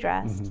to be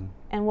addressed.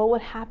 And what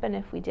would happen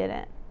if we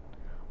didn't?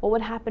 What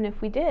would happen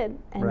if we did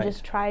and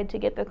just tried to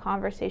get the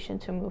conversation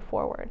to move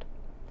forward?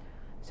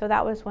 So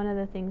that was one of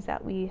the things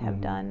that we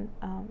have done.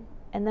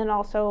 And then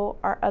also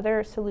our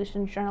other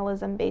Solutions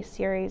Journalism-based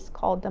series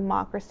called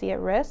Democracy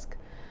at Risk,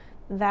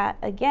 that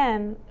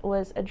again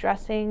was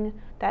addressing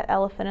that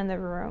elephant in the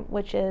room,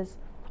 which is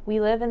we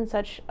live in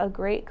such a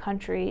great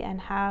country and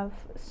have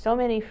so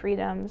many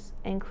freedoms,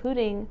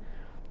 including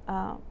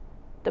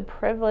the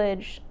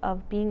privilege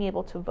of being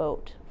able to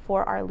vote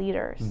for our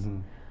leaders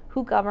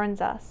who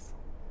governs us.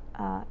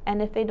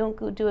 And if they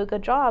don't do a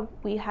good job,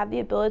 we have the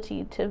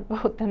ability to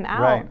vote them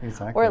out, right,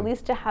 exactly. or at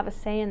least to have a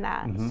say in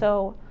that.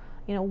 So,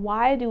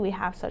 why do we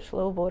have such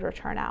low voter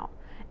turnout?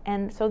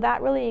 And so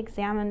that really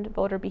examined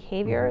voter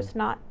behaviors,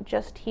 not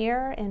just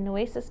here in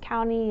Nueces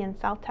County and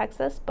South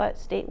Texas, but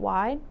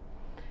statewide.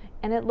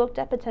 And it looked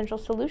at potential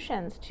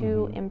solutions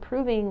to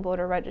improving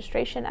voter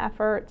registration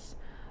efforts,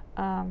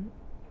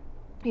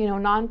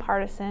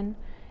 nonpartisan,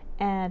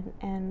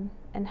 and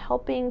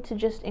helping to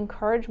just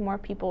encourage more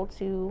people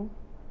to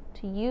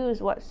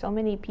use what so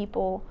many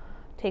people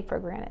take for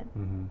granted.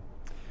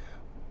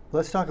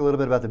 Let's talk a little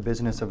bit about the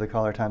business of the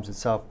Caller-Times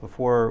itself.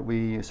 Before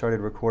we started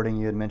recording,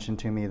 you had mentioned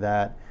to me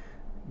that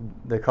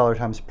the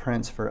Caller-Times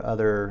prints for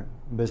other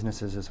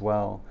businesses as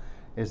well.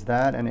 Is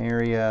that an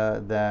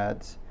area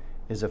that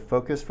is a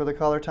focus for the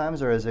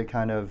Caller-Times, or is it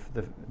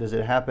does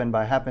it happen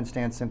by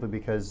happenstance simply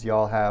because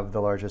y'all have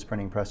the largest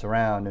printing press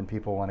around and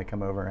people want to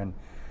come over and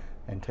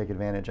take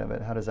advantage of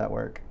it? How does that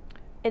work?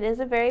 It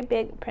is a very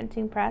big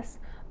printing press.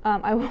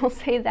 I will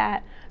say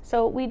that.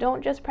 So we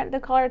don't just print the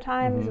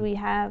Caller-Times. We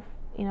have,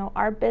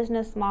 our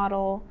business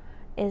model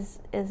is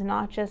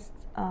not just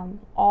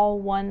all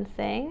one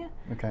thing.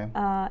 Okay.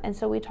 And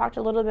so we talked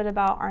a little bit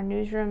about our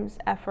newsroom's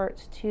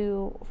efforts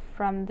to,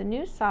 from the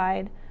news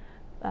side,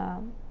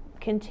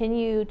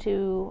 continue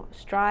to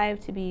strive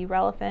to be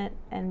relevant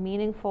and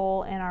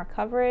meaningful in our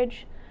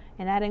coverage.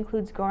 And that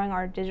includes growing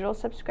our digital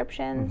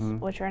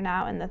subscriptions, which are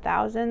now in the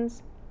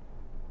thousands.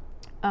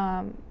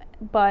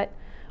 But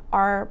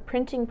our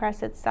printing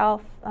press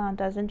itself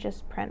doesn't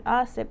just print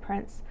us, it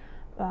prints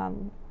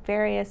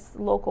various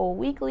local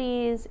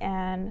weeklies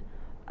and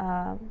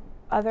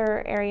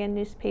other area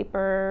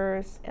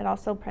newspapers. It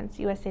also prints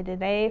USA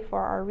Today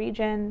for our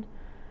region.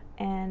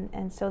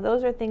 And so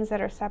those are things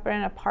that are separate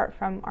and apart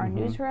from our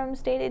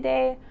newsrooms day to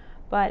day,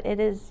 but it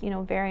is,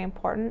 very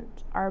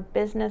important. Our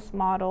business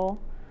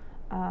model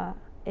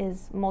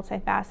is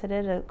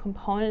multifaceted. A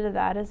component of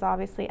that is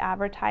obviously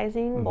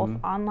advertising, both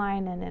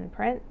online and in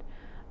print.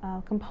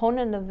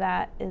 Component of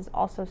that is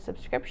also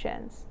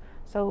subscriptions.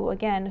 So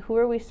again, who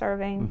are we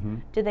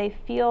serving? Do they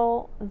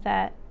feel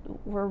that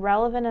we're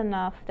relevant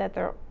enough that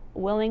they're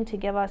willing to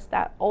give us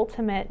that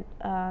ultimate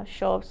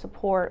show of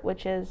support,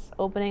 which is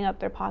opening up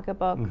their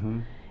pocketbook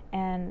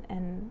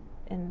and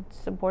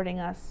supporting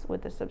us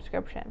with the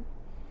subscription?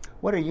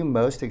 What are you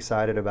most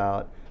excited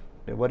about?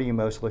 What are you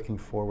most looking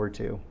forward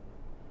to?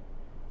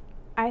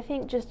 I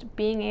think just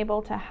being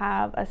able to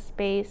have a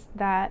space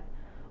that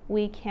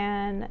we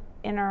can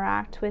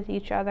interact with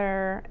each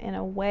other in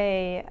a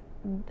way,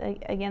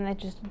 again, that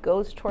just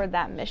goes toward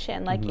that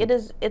mission. Like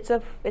it's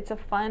a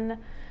fun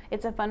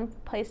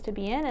place to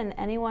be in, and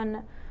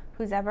anyone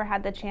who's ever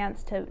had the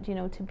chance to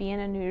be in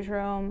a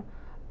newsroom,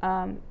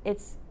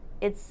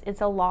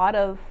 it's a lot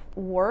of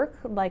work,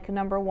 like,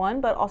 number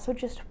one, but also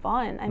just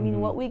fun. I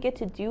mean, what we get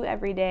to do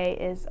every day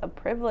is a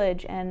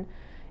privilege, and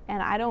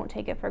I don't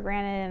take it for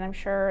granted, and I'm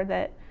sure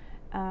that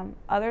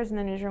others in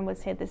the newsroom would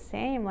say the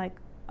same. Like,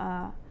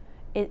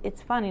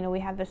 it's fun. We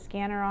have the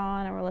scanner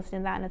on, and we're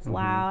listening to that, and it's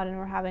loud, and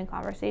we're having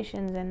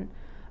conversations and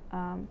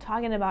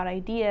talking about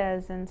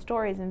ideas and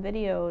stories and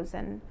videos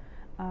and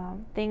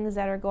things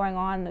that are going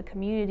on in the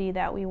community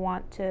that we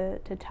want to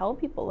tell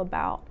people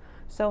about.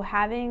 So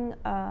having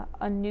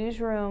a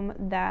newsroom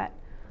that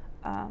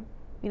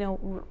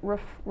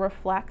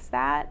reflects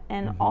that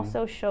and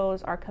also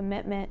shows our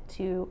commitment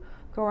to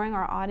growing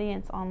our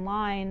audience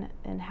online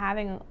and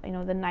having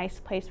the nice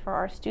place for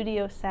our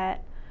studio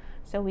set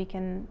so we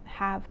can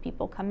have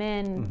people come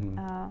in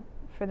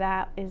for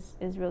that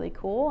is really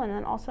cool. And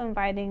then also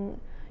inviting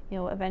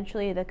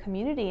eventually the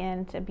community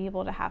in to be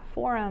able to have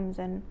forums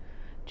and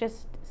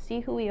just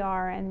see who we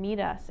are and meet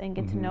us and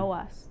get to know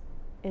us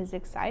is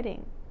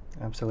exciting.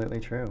 Absolutely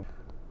true.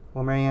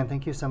 Well, Marianne,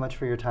 thank you so much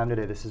for your time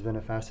today. This has been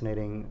a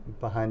fascinating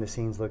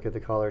behind-the-scenes look at the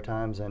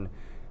Caller-Times and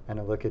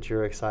a look at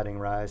your exciting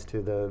rise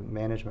to the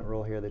management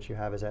role here that you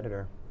have as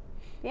editor.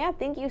 Yeah,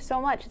 thank you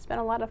so much. It's been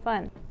a lot of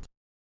fun.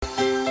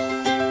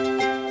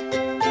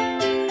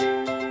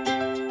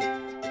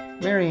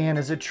 Marianne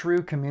is a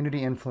true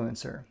community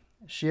influencer.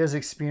 She has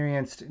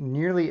experienced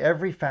nearly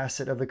every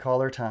facet of the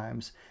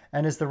Caller-Times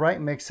and is the right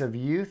mix of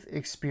youth,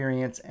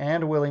 experience,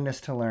 and willingness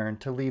to learn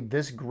to lead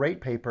this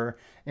great paper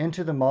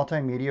into the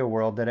multimedia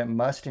world that it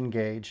must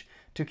engage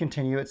to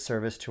continue its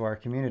service to our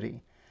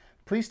community.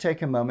 Please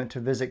take a moment to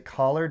visit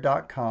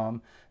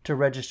caller.com to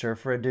register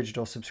for a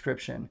digital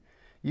subscription.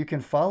 You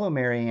can follow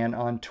Marianne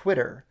on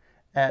Twitter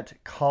at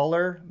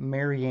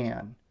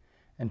CallerMarianne.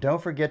 And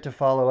don't forget to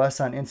follow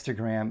us on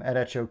Instagram at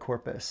Echo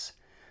Corpus.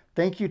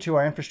 Thank you to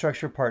our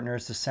infrastructure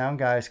partners, the Sound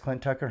Guys,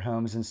 Clint Tucker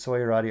Homes, and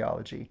Sawyer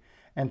Audiology.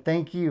 And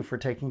thank you for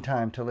taking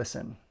time to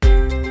listen.